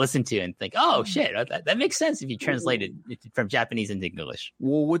to listen to and think, oh shit, that makes sense if you translate it from Japanese into English.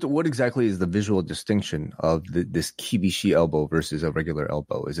 Well, what exactly is the visual distinction of this Kibishi elbow versus a regular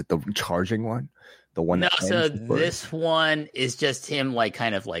elbow? Is it the charging one? The one? No, so this one is just him like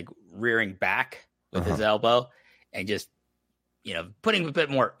kind of like rearing back with his elbow and just, you know, putting a bit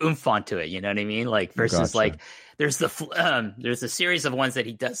more oomph onto it. You know what I mean? Like versus like there's a series of ones that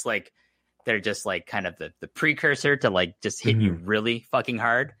he does like they're just like kind of the precursor to like just hit you really fucking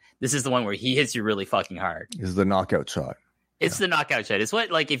hard. This is the one where he hits you really fucking hard. This is the knockout shot. It's the knockout shot. It's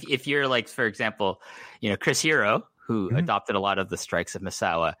what, like, if you're like, for example, you know, Chris Hero, who adopted a lot of the strikes of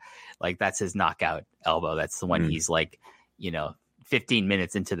Misawa, like that's his knockout elbow. That's the one he's like, you know, 15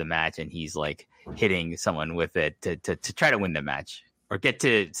 minutes into the match and he's like hitting someone with it to try to win the match or get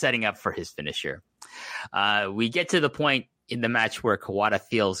to setting up for his finisher. We get to the point in the match where Kawada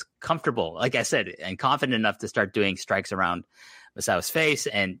feels comfortable, like I said, and confident enough to start doing strikes around Misawa's face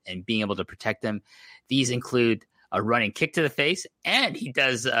and being able to protect him. These include a running kick to the face, and he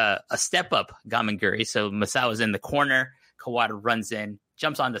does a step-up Gamengiri. So Misawa's in the corner, Kawada runs in,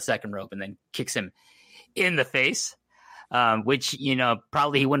 jumps on the second rope, and then kicks him in the face, which, you know,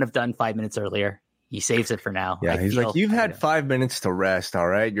 probably he wouldn't have done 5 minutes earlier. He saves it for now. Yeah, he's like, you've had 5 minutes to rest, all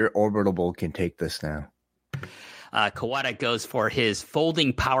right? Your orbital can take this now. Kawada goes for his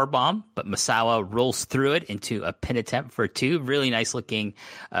folding power bomb, but Misawa rolls through it into a pin attempt for 2. Really nice looking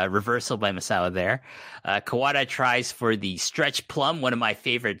reversal by Misawa there. Kawada tries for the stretch plum, one of my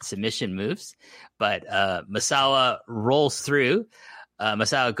favorite submission moves, but Misawa rolls through.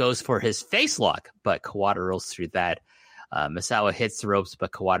 Misawa goes for his face lock, but Kawada rolls through that. Misawa hits the ropes,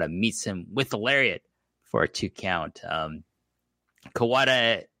 but Kawada meets him with the lariat for a 2 count.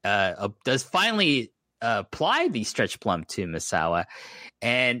 Kawada does finally apply the stretch plum to Misawa,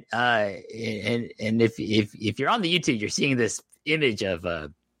 and if you're on the YouTube, you're seeing this image of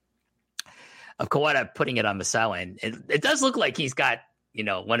Kawada putting it on Misawa, and it does look like he's got, you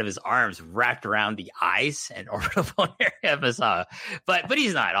know, one of his arms wrapped around the eyes and orbital bone area of Misawa, but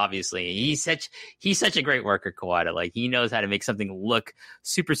he's not, obviously. He's such a great worker, Kawada. Like, he knows how to make something look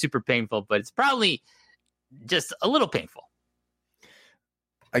super, super painful, but it's probably just a little painful.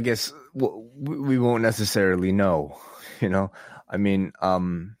 I guess we won't necessarily know, you know. I mean,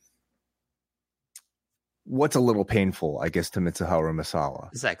 what's a little painful, I guess, to Mitsuharu Misawa?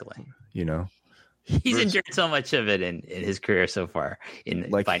 Exactly. You know, he's endured so much of it in his career so far.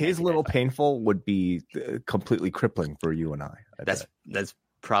 Like his little painful would be completely crippling for you and I. That's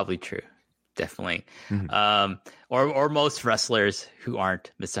probably true. Definitely. Or most wrestlers who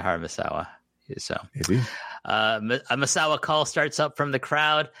aren't Mitsuharu Misawa. So maybe. A Misawa call starts up from the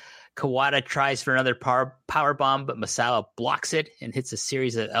crowd. Kawada tries for another power bomb, but Misawa blocks it and hits a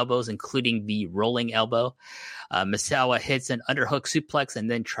series of elbows, including the rolling elbow. Misawa hits an underhook suplex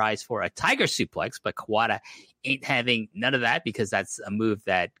and then tries for a tiger suplex, but Kawada ain't having none of that because that's a move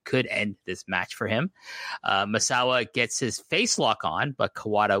that could end this match for him. Misawa gets his face lock on, but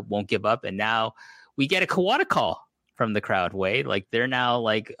Kawada won't give up, and now we get a Kawada call from the crowd. Way, like they're now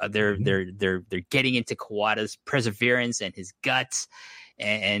like they're getting into Kawada's perseverance and his guts,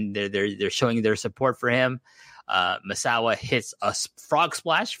 and they're showing their support for him. Misawa hits a frog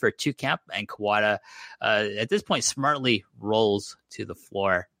splash for 2 count, and Kawada at this point smartly rolls to the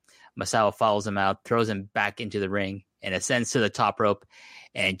floor. Misawa follows him out, throws him back into the ring, and ascends to the top rope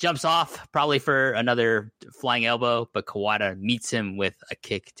and jumps off, probably for another flying elbow, but Kawada meets him with a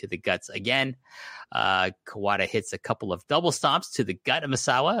kick to the guts again. Kawada hits a couple of double stomps to the gut of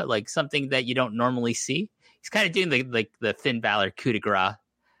Misawa, like something that you don't normally see. He's kind of doing the Finn Balor coup de grace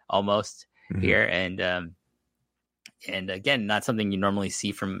almost here, and again, not something you normally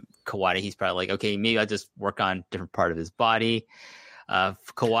see from Kawada. He's probably like, okay, maybe I'll just work on a different part of his body.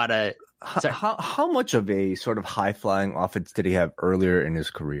 Kawada. How much of a sort of high flying offense did he have earlier in his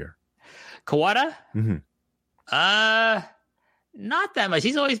career? Kawada? Not that much.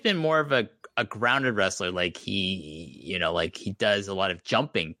 He's always been more of a grounded wrestler. Like he does a lot of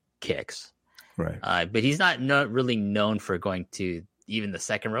jumping kicks. Right. But he's not really known for going to even the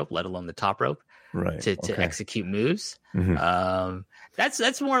second rope, let alone the top rope. Right. To execute moves.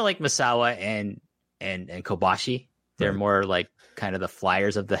 That's more like Misawa and Kobashi. They're more like kind of the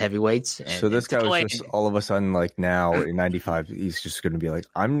flyers of the heavyweights. So this guy was just all of a sudden, like, now in 95, he's just going to be like,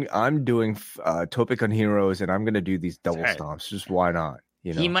 I'm doing Topic on Heroes, and I'm going to do these double stomps. Just why not?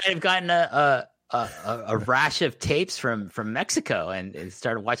 You know, he might have gotten a rash of tapes from Mexico and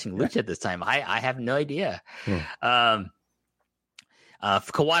started watching lucha at this time. I have no idea.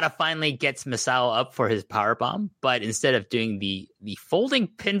 Kawada finally gets Misawa up for his powerbomb, but instead of doing the folding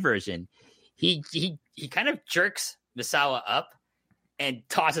pin version, he he kind of jerks Misawa up and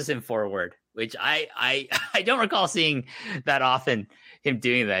tosses him forward, which I don't recall seeing that often, him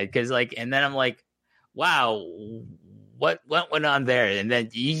doing that. Because and then I'm like, wow, what went on there? And then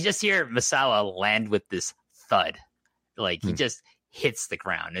you just hear Misawa land with this thud, he just hits the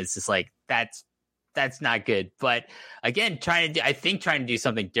ground. It's just like that's not good. But again, trying to do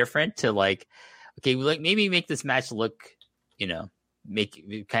something different to maybe make this match look,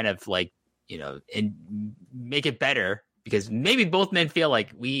 make kind of and make it better, because maybe both men feel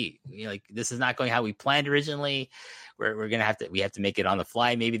like this is not going how we planned originally. We have to make it on the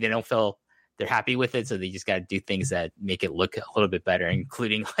fly. Maybe they don't feel they're happy with it, so they just got to do things that make it look a little bit better,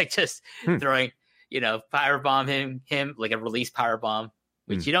 including just throwing, powerbomb him like a release powerbomb,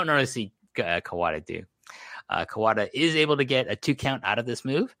 which you don't normally see Kawada do. Kawada is able to get a 2 count out of this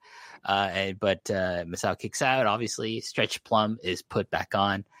move, but Misawa kicks out. Obviously, Stretch Plum is put back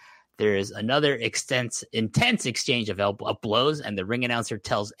on. There is another intense exchange of blows, and the ring announcer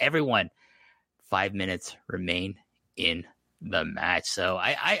tells everyone 5 minutes remain in the match. So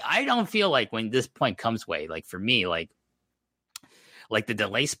I don't feel like when this point comes way, for me, like the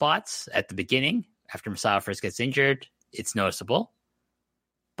delay spots at the beginning after Misawa first gets injured, it's noticeable.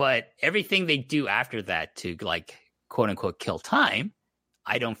 But everything they do after that to quote unquote kill time,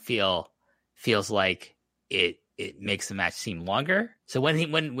 I don't feels like it makes the match seem longer. So when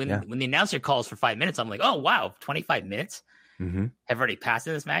the announcer calls for 5 minutes, I'm like, oh wow, 25 minutes have already passed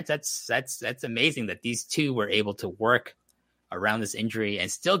in this match. That's amazing that these two were able to work around this injury and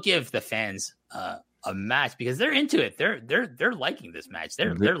still give the fans a match, because they're into it. They're liking this match.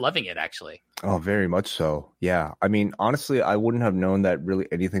 They're loving it, actually. Oh, very much so. Yeah. I mean, honestly, I wouldn't have known that really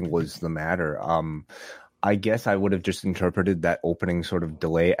anything was the matter. I guess I would have just interpreted that opening sort of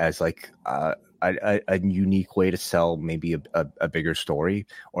delay as a unique way to sell maybe a bigger story,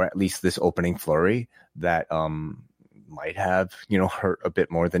 or at least this opening flurry that might have hurt a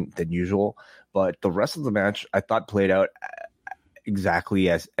bit more than usual. But the rest of the match I thought played out exactly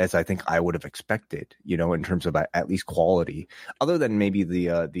as I think I would have expected, in terms of at least quality, other than maybe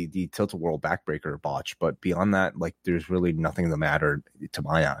the tilt-a-whirl backbreaker botch. But beyond that, there's really nothing the matter to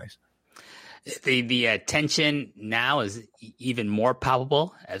my eyes. The tension now is even more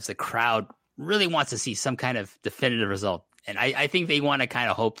palpable, as the crowd really wants to see some kind of definitive result. And I think they want to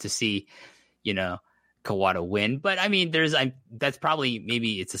kind of hope to see, Kawada win. But I mean, that's probably,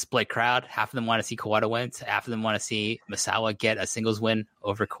 maybe it's a split crowd. Half of them want to see Kawada win. Half of them want to see Misawa get a singles win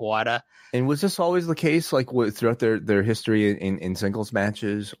over Kawada. And was this always the case, throughout their history in singles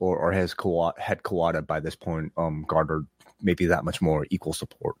matches, or had Kawada by this point garnered maybe that much more equal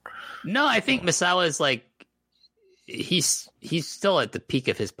support? No, I think Misawa is he's still at the peak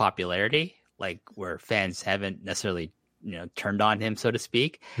of his popularity, where fans haven't necessarily turned on him, so to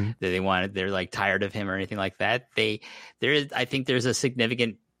speak. They're tired of him or anything like that. I think there's a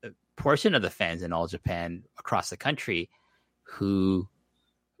significant portion of the fans in All Japan across the country who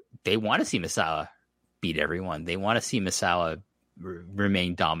they want to see Misawa beat everyone. They want to see Misawa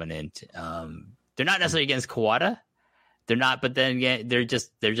remain dominant. They're not necessarily against Kawada. They're not, but then again, they're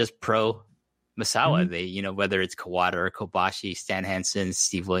just pro Misawa. They, whether it's Kawada or Kobashi, Stan Hansen,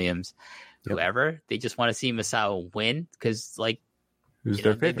 Steve Williams, whoever, they just want to see Misawa win, because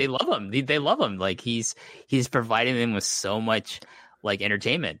they love him. They love him. He's providing them with so much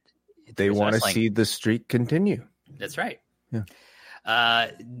entertainment. They want to see the streak continue. That's right. Yeah.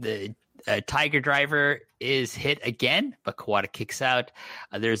 The Tiger Driver is hit again, but Kawada kicks out.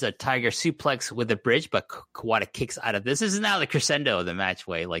 There's a Tiger Suplex with a bridge, but Kawada kicks out of this. This is now the crescendo of the match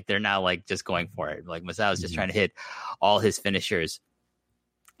way. They're now just going for it. Misawa's just trying to hit all his finishers.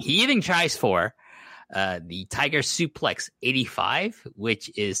 He even tries for the Tiger Suplex 85,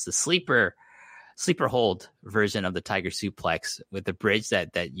 which is the sleeper hold version of the Tiger Suplex with the bridge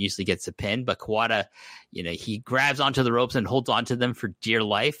that usually gets a pin. But Kawada, he grabs onto the ropes and holds onto them for dear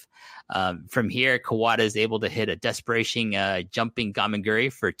life. From here, Kawada is able to hit a desperation jumping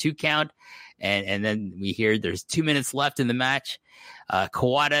Gamaguri for a 2 count. And then we hear there's 2 minutes left in the match.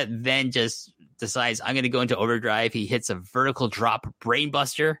 Kawada then just decides, I'm going to go into overdrive. He hits a vertical drop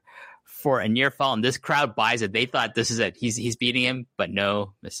brainbuster for a near fall, and this crowd buys it. They thought this is it. He's beating him, but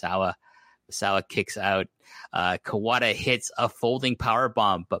no, Misawa kicks out. Kawada hits a folding power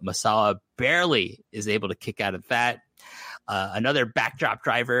bomb, but Misawa barely is able to kick out of that. Another backdrop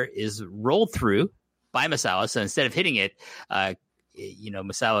driver is rolled through by Misawa. So instead of hitting it,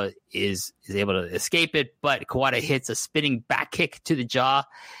 Misawa is able to escape it, but Kawada hits a spinning back kick to the jaw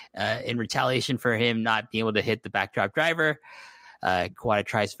in retaliation for him not being able to hit the backdrop driver. Kawada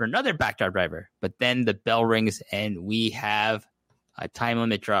tries for another backdrop driver, but then the bell rings and we have a time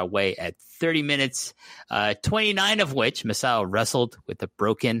limit draw away at 30 minutes, 29 of which Misawa wrestled with a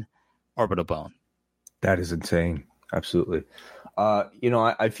broken orbital bone. That is insane. Absolutely.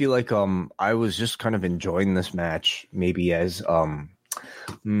 I feel like I was just kind of enjoying this match, maybe as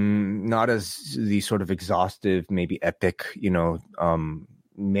not as the sort of exhaustive, maybe epic,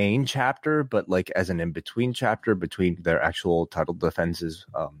 main chapter, but like as an in-between chapter between their actual title defenses.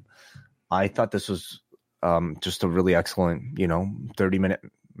 I thought this was just a really excellent, 30-minute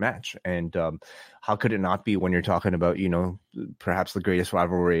match. And how could it not be when you're talking about, perhaps the greatest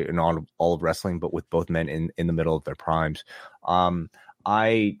rivalry in all of wrestling, but with both men in the middle of their primes.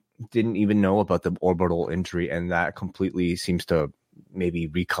 I didn't even know about the orbital injury, and that completely seems to maybe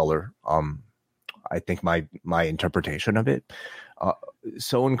recolor I think my interpretation of it.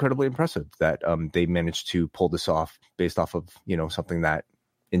 So incredibly impressive that they managed to pull this off based off of something that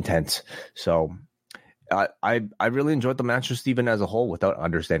intense. So I really enjoyed the match just even as a whole without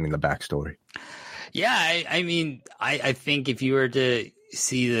understanding the backstory. Yeah, I think if you were to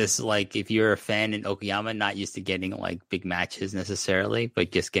see this, like if you're a fan in Okayama, not used to getting like big matches necessarily,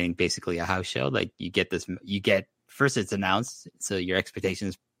 but just getting basically a house show, like you get first it's announced, so your expectation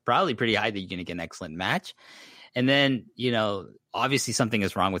is probably pretty high that you're going to get an excellent match. And then, obviously something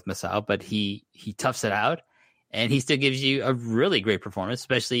is wrong with Misawa, but he toughs it out and he still gives you a really great performance,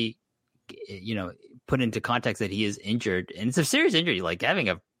 especially, put into context that he is injured, and it's a serious injury, like having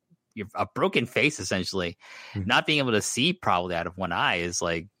a broken face, essentially, not being able to see probably out of one eye is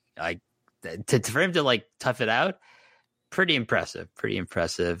for him to like tough it out. Pretty impressive.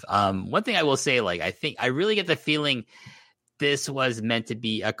 One thing I will say, like, I think I really get the feeling this was meant to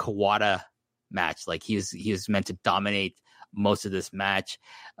be a Kawada match. Like he was meant to dominate most of this match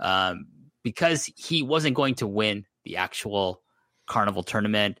because he wasn't going to win the actual Carnival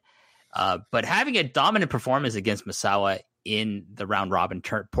tournament. But having a dominant performance against Misawa in the round robin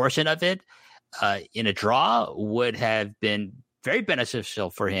portion of it in a draw would have been very beneficial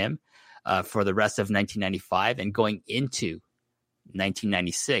for him for the rest of 1995 and going into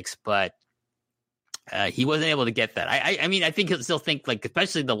 1996. But he wasn't able to get that. I mean, I think he'll still think, like,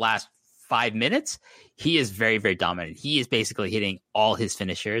 especially the last 5 minutes, he is very, very dominant. He is basically hitting all his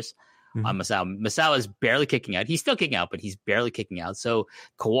finishers on Misawa. Misawa is barely kicking out. He's still kicking out, but he's barely kicking out. So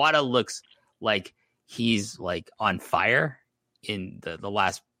Kawada looks like he's like on fire in the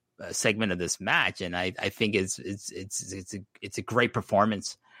last segment of this match, and I think it's a great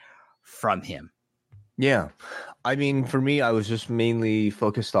performance from him. Yeah. I mean, for me, I was just mainly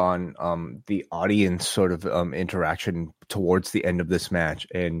focused on the audience sort of interaction towards the end of this match.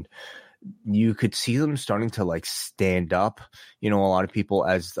 And you could see them starting to like stand up, a lot of people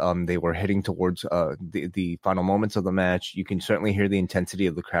as they were heading towards the final moments of the match. You can certainly hear the intensity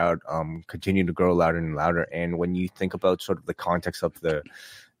of the crowd continue to grow louder and louder. And when you think about sort of the context of the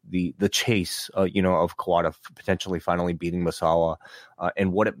chase, of Kawada potentially finally beating Misawa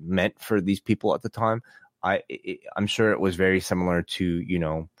and what it meant for these people at the time, I'm sure it was very similar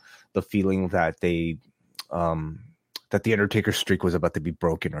to, the feeling that that the Undertaker streak was about to be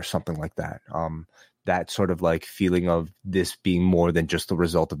broken or something like that. That sort of like feeling of this being more than just the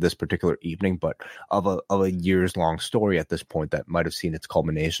result of this particular evening, but of a years long story at this point that might have seen its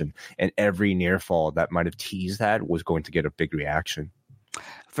culmination. And every near fall that might have teased that was going to get a big reaction.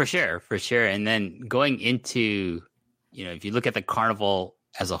 For sure. And then going into, if you look at the Carnival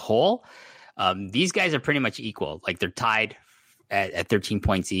as a whole, these guys are pretty much equal. Like they're tied at 13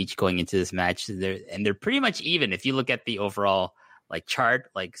 points each going into this match. They're pretty much even. If you look at the overall like chart,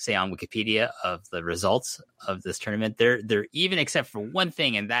 like say on Wikipedia of the results of this tournament, they're even except for one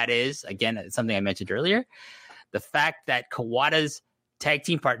thing, and that is, again, something I mentioned earlier, the fact that Kawada's tag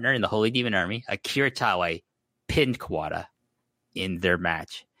team partner in the Holy Demon Army, Akira Taue, pinned Kawada in their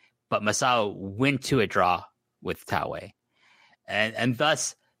match, but Misawa went to a draw with Taue, and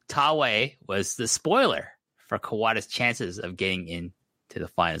thus Taue was the spoiler for Kawada's chances of getting into the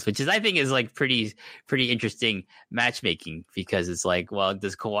finals, which is, I think, is like pretty interesting matchmaking, because it's like, well, is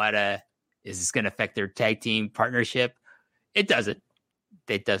this going to affect their tag team partnership? It doesn't.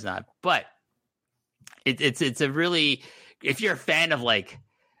 It does not. But it's a really, if you're a fan of like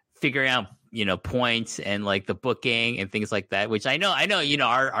figuring out, points and like the booking and things like that, which I know,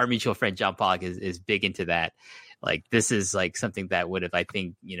 our mutual friend John Pollock is big into that. Like this is like something that would have, I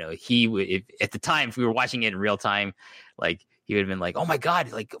think, he would, if at the time, if we were watching it in real time, like he would have been like, oh my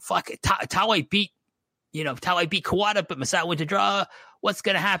God, like fuck, Taue beat Kawada, but Misawa went to draw. What's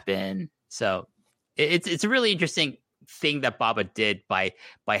going to happen? So it's a really interesting thing that Baba did by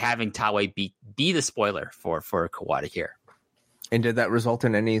having Taue be the spoiler for Kawada here. And did that result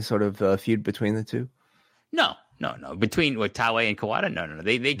in any sort of feud between the two? No, No. Between Taue and Kawada, no.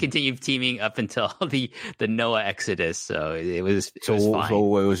 They continue teaming up until the Noah exodus. So it was fine.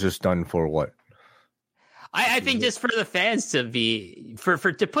 So it was just done for what? I think just for the fans to be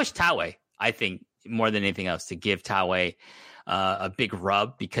to push Taue. I think more than anything else to give Taue a big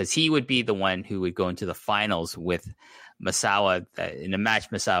rub, because he would be the one who would go into the finals with Misawa. In a match,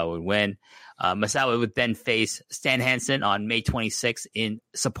 Misawa would win. Misawa would then face Stan Hansen on May 26th in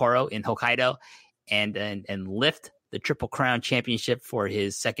Sapporo in Hokkaido, and lift the Triple Crown Championship for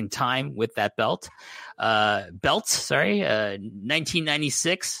his second time with that belt.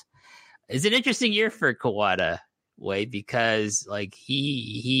 1996 is an interesting year for Kawada, Wade, because like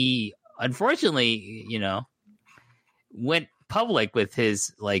he unfortunately, went public with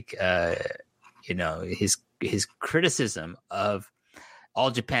his his criticism of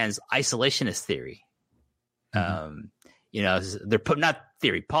All Japan's isolationist theory. They're not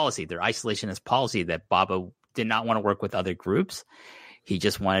theory, policy, their isolationist policy, that Baba did not want to work with other groups. He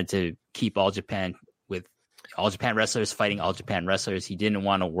just wanted to keep All Japan with All Japan wrestlers fighting All Japan wrestlers. He didn't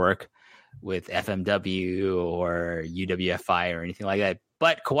want to work with FMW or UWFI or anything like that.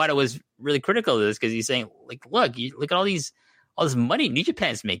 But Kawada was really critical of this, because he's saying, like, look at all this money New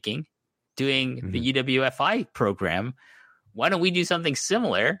Japan's making doing the UWFI program. Why don't we do something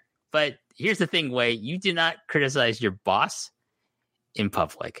similar? But here's the thing, Wei, you do not criticize your boss in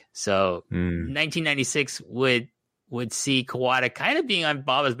public. So 1996 would see Kawada kind of being on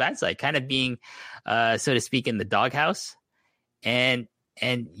Baba's bad side, kind of being, so to speak, in the doghouse. And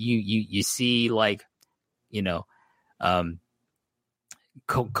you see, like,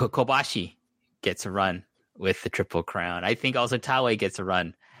 Kobashi gets a run with the Triple Crown. I think also Taue gets a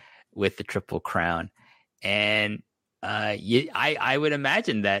run with the Triple Crown. And I would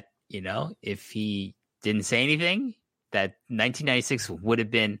imagine that, if he didn't say anything, that 1996 would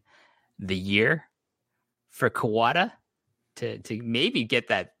have been the year for Kawada to maybe get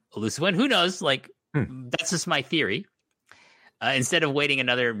that elusive win. Who knows? Like, that's just my theory. Instead of waiting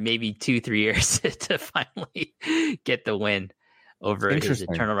another maybe 2-3 years to finally get the win over his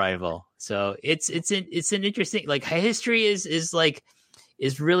eternal rival. So it's an interesting, like, history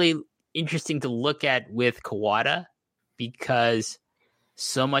is really interesting to look at with Kawada, because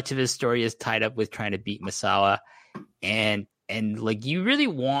so much of his story is tied up with trying to beat Misawa, and like, you really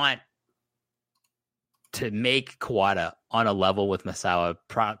want to make Kawada on a level with Misawa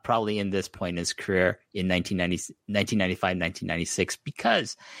probably in this point in his career in 1995, 1996,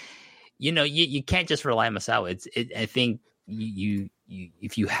 because you can't just rely on Misawa. I think you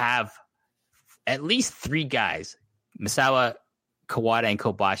if you have at least 3 guys, Misawa, Kawada, and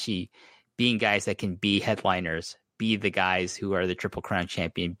Kobashi, being guys that can be headliners, be the guys who are the Triple Crown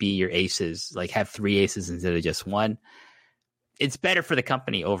champion, be your aces, like have 3 aces instead of just 1. It's better for the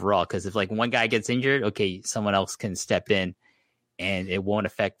company overall, because if like one guy gets injured, okay, someone else can step in and it won't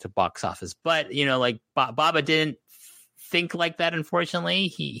affect the box office. But, like Baba didn't think like that, unfortunately.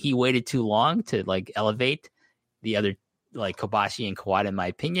 He waited too long to like elevate the other, like Kobashi and Kawada, in my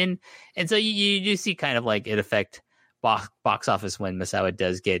opinion. And so you do see kind of like it affect box office when Misawa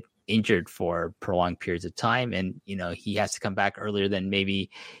does get injured for prolonged periods of time, and he has to come back earlier than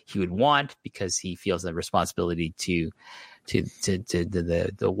maybe he would want, because he feels the responsibility to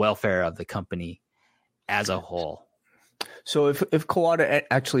the welfare of the company as a whole. So if Kawada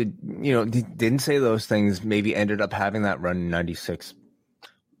actually didn't say those things, maybe ended up having that run in 96,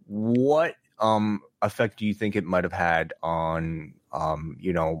 what effect do you think it might have had on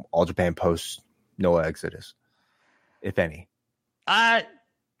All Japan post Noah Exodus, if any?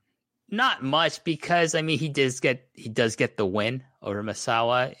 Not much, because I mean he does get the win over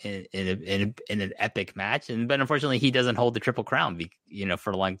Misawa in an epic match, but unfortunately he doesn't hold the Triple Crown,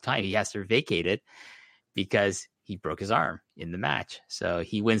 for a long time. He has to vacate it because he broke his arm in the match. So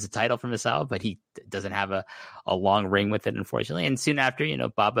he wins the title from Misawa, but he doesn't have a long reign with it, unfortunately. And soon after,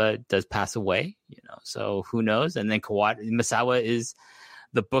 Baba does pass away, so who knows? And then Misawa is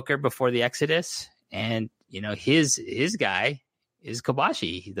the booker before the Exodus, and his guy is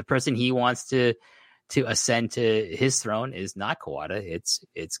Kobashi. The person he wants to ascend to his throne is not Kawada.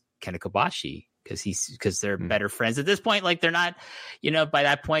 It's Kenta Kobashi, because they're better friends at this point. Like, they're not, by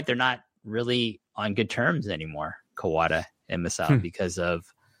that point they're not really on good terms anymore, Kawada and Misawa, because of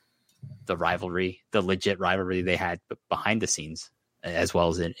the rivalry, the legit rivalry they had behind the scenes as well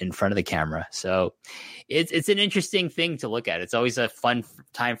as in front of the camera. So it's an interesting thing to look at. It's always a fun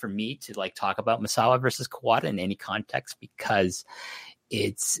time for me to like talk about Misawa versus Kawada in any context, because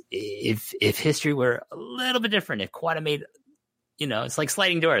it's if history were a little bit different, if Kawada made, it's like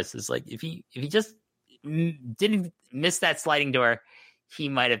sliding doors. It's like if he just didn't miss that sliding door, he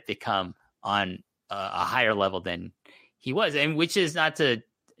might have become on a higher level than he was, and which is not to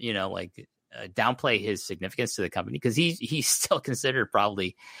downplay his significance to the company, because he's still considered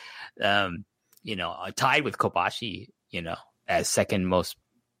probably tied with Kobashi, as second most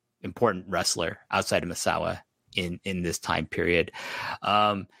important wrestler outside of Misawa in this time period.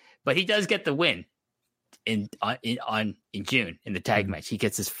 But he does get the win in June in the tag match. He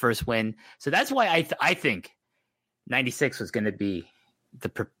gets his first win, so that's why I think 96 was going to be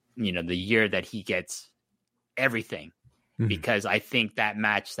the year that he gets everything, because I think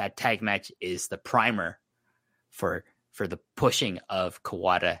that tag match is the primer for the pushing of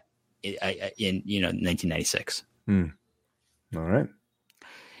Kawada in 1996. All right.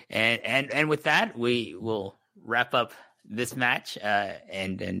 And with that, we will wrap up this match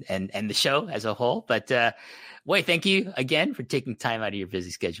and the show as a whole. But Wei, thank you again for taking time out of your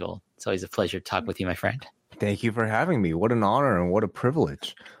busy schedule. It's always a pleasure to talk with you, my friend. Thank you for having me. What an honor and what a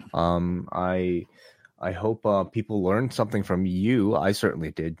privilege. I hope people learned something from you. I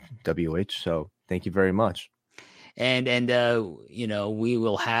certainly did, WH. So thank you very much. And we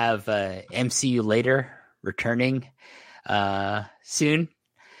will have MCU later returning soon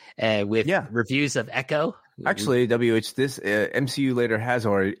with reviews of Echo. Actually, WH, this MCU later has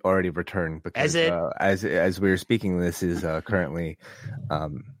already returned, because as we were speaking, this is currently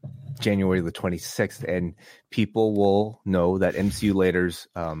January the 26th, and people will know that MCU later's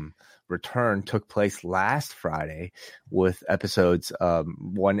return took place last Friday, with episodes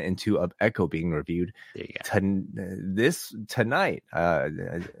 1 and 2 of Echo being reviewed. There you go. Tonight,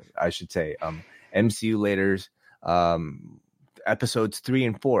 I should say, MCU later's episodes 3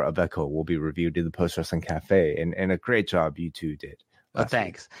 and 4 of Echo will be reviewed in the Post Wrestling Cafe, and a great job you two did. Oh,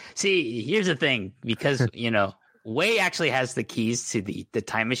 thanks. See, here's the thing, because Wei actually has the keys to the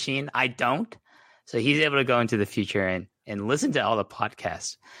time machine. I don't, so he's able to go into the future and listen to all the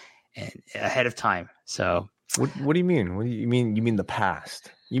podcasts and ahead of time. So what do you mean? What do you mean? You mean the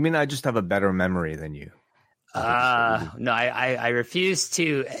past? You mean I just have a better memory than you? No, I refuse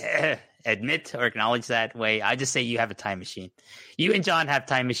to admit or acknowledge that way. I just say you have a time machine. You and John have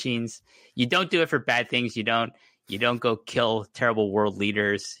time machines. You don't do it for bad things. You don't go kill terrible world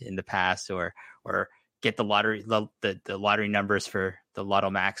leaders in the past, or get the lottery the lottery numbers for the Lotto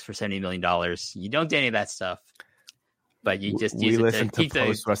Max for $70 million. You don't do any of that stuff. But you just use it listen to keep the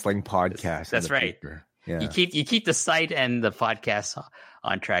Post Wrestling podcast. That's right. Yeah. You keep the site and the podcast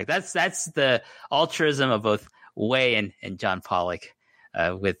on track. That's the altruism of both Wei and John Pollock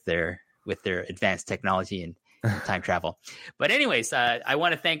with their advanced technology and time travel. But anyways, I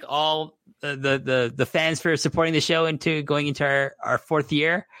want to thank all the fans for supporting the show going into our fourth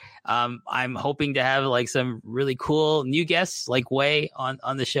year. I'm hoping to have like some really cool new guests like Wei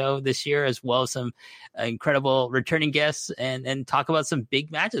on the show this year, as well as some incredible returning guests, and talk about some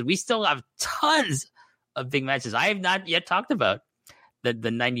big matches. We still have tons of big matches. I have not yet talked about the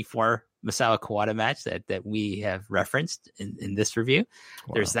 94 Misawa Kawada match that we have referenced in this review.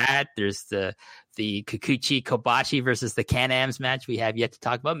 Wow. There's that. There's the Kikuchi Kobashi versus the Can-Ams match we have yet to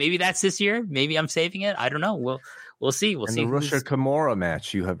talk about. Maybe that's this year. Maybe I'm saving it. I don't know. We'll see. We'll see. The Rusher Kimura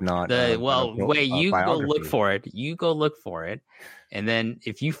match you have not. Wait, you go look for it. You go look for it, and then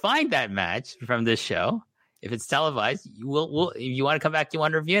if you find that match from this show, if it's televised, we'll. If you want to come back, you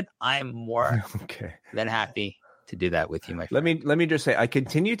want to review it, I'm more than happy to do that with you, my friend. Let me just say, I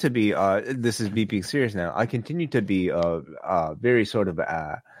continue to be. This is me being serious now. I continue to be very sort of.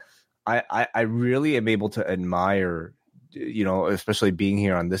 I really am able to admire, especially being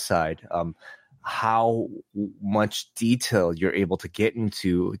here on this side, how much detail you're able to get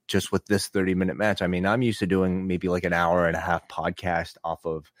into just with this 30-minute match. I mean, I'm used to doing maybe like an hour and a half podcast off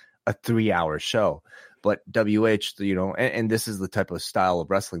of a 3-hour show. But WH, and this is the type of style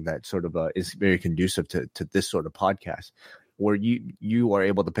of wrestling that sort of is very conducive to this sort of podcast, where you are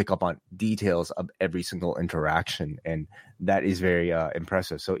able to pick up on details of every single interaction, and that is very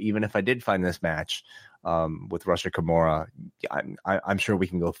impressive. So even if I did find this match with Rusher Kimura, I'm sure we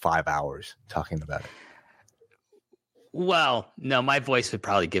can go 5 hours talking about it. Well, no, my voice would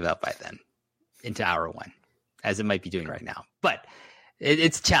probably give up by then into hour one, as it might be doing right now. But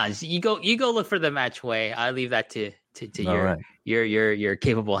it's a challenge. You go look for the match, Way. I leave that to your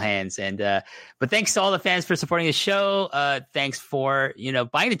capable hands. And but thanks to all the fans for supporting the show. Thanks for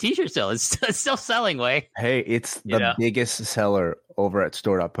buying the t-shirt still. It's still selling, Way. Hey, it's the biggest seller over at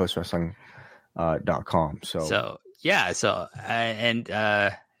store.postwrestling.com.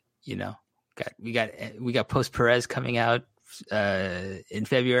 We got Post Perez coming out in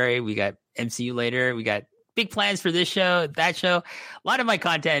February. We got MCU later. We got big plans for this show, that show. A lot of my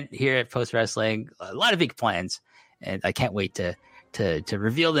content here at Post Wrestling. A lot of big plans, and I can't wait to to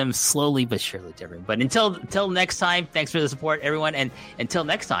reveal them slowly but surely to everyone. But until next time, thanks for the support, everyone. And until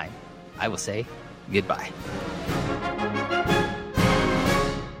next time, I will say goodbye.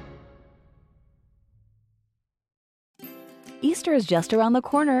 Easter is just around the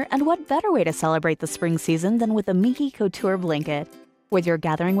corner, and what better way to celebrate the spring season than with a Minky Couture blanket? Whether you're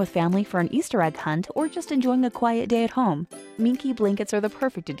gathering with family for an Easter egg hunt or just enjoying a quiet day at home, Minky blankets are the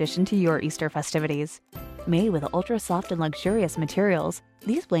perfect addition to your Easter festivities. Made with ultra-soft and luxurious materials,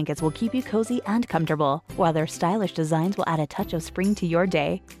 these blankets will keep you cozy and comfortable, while their stylish designs will add a touch of spring to your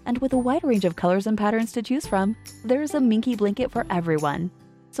day. And with a wide range of colors and patterns to choose from, there's a Minky blanket for everyone.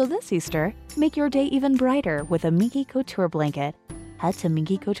 So this Easter, make your day even brighter with a Minky Couture blanket. Head to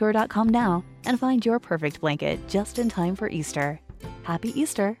minkycouture.com now and find your perfect blanket just in time for Easter. Happy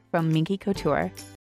Easter from Minky Couture.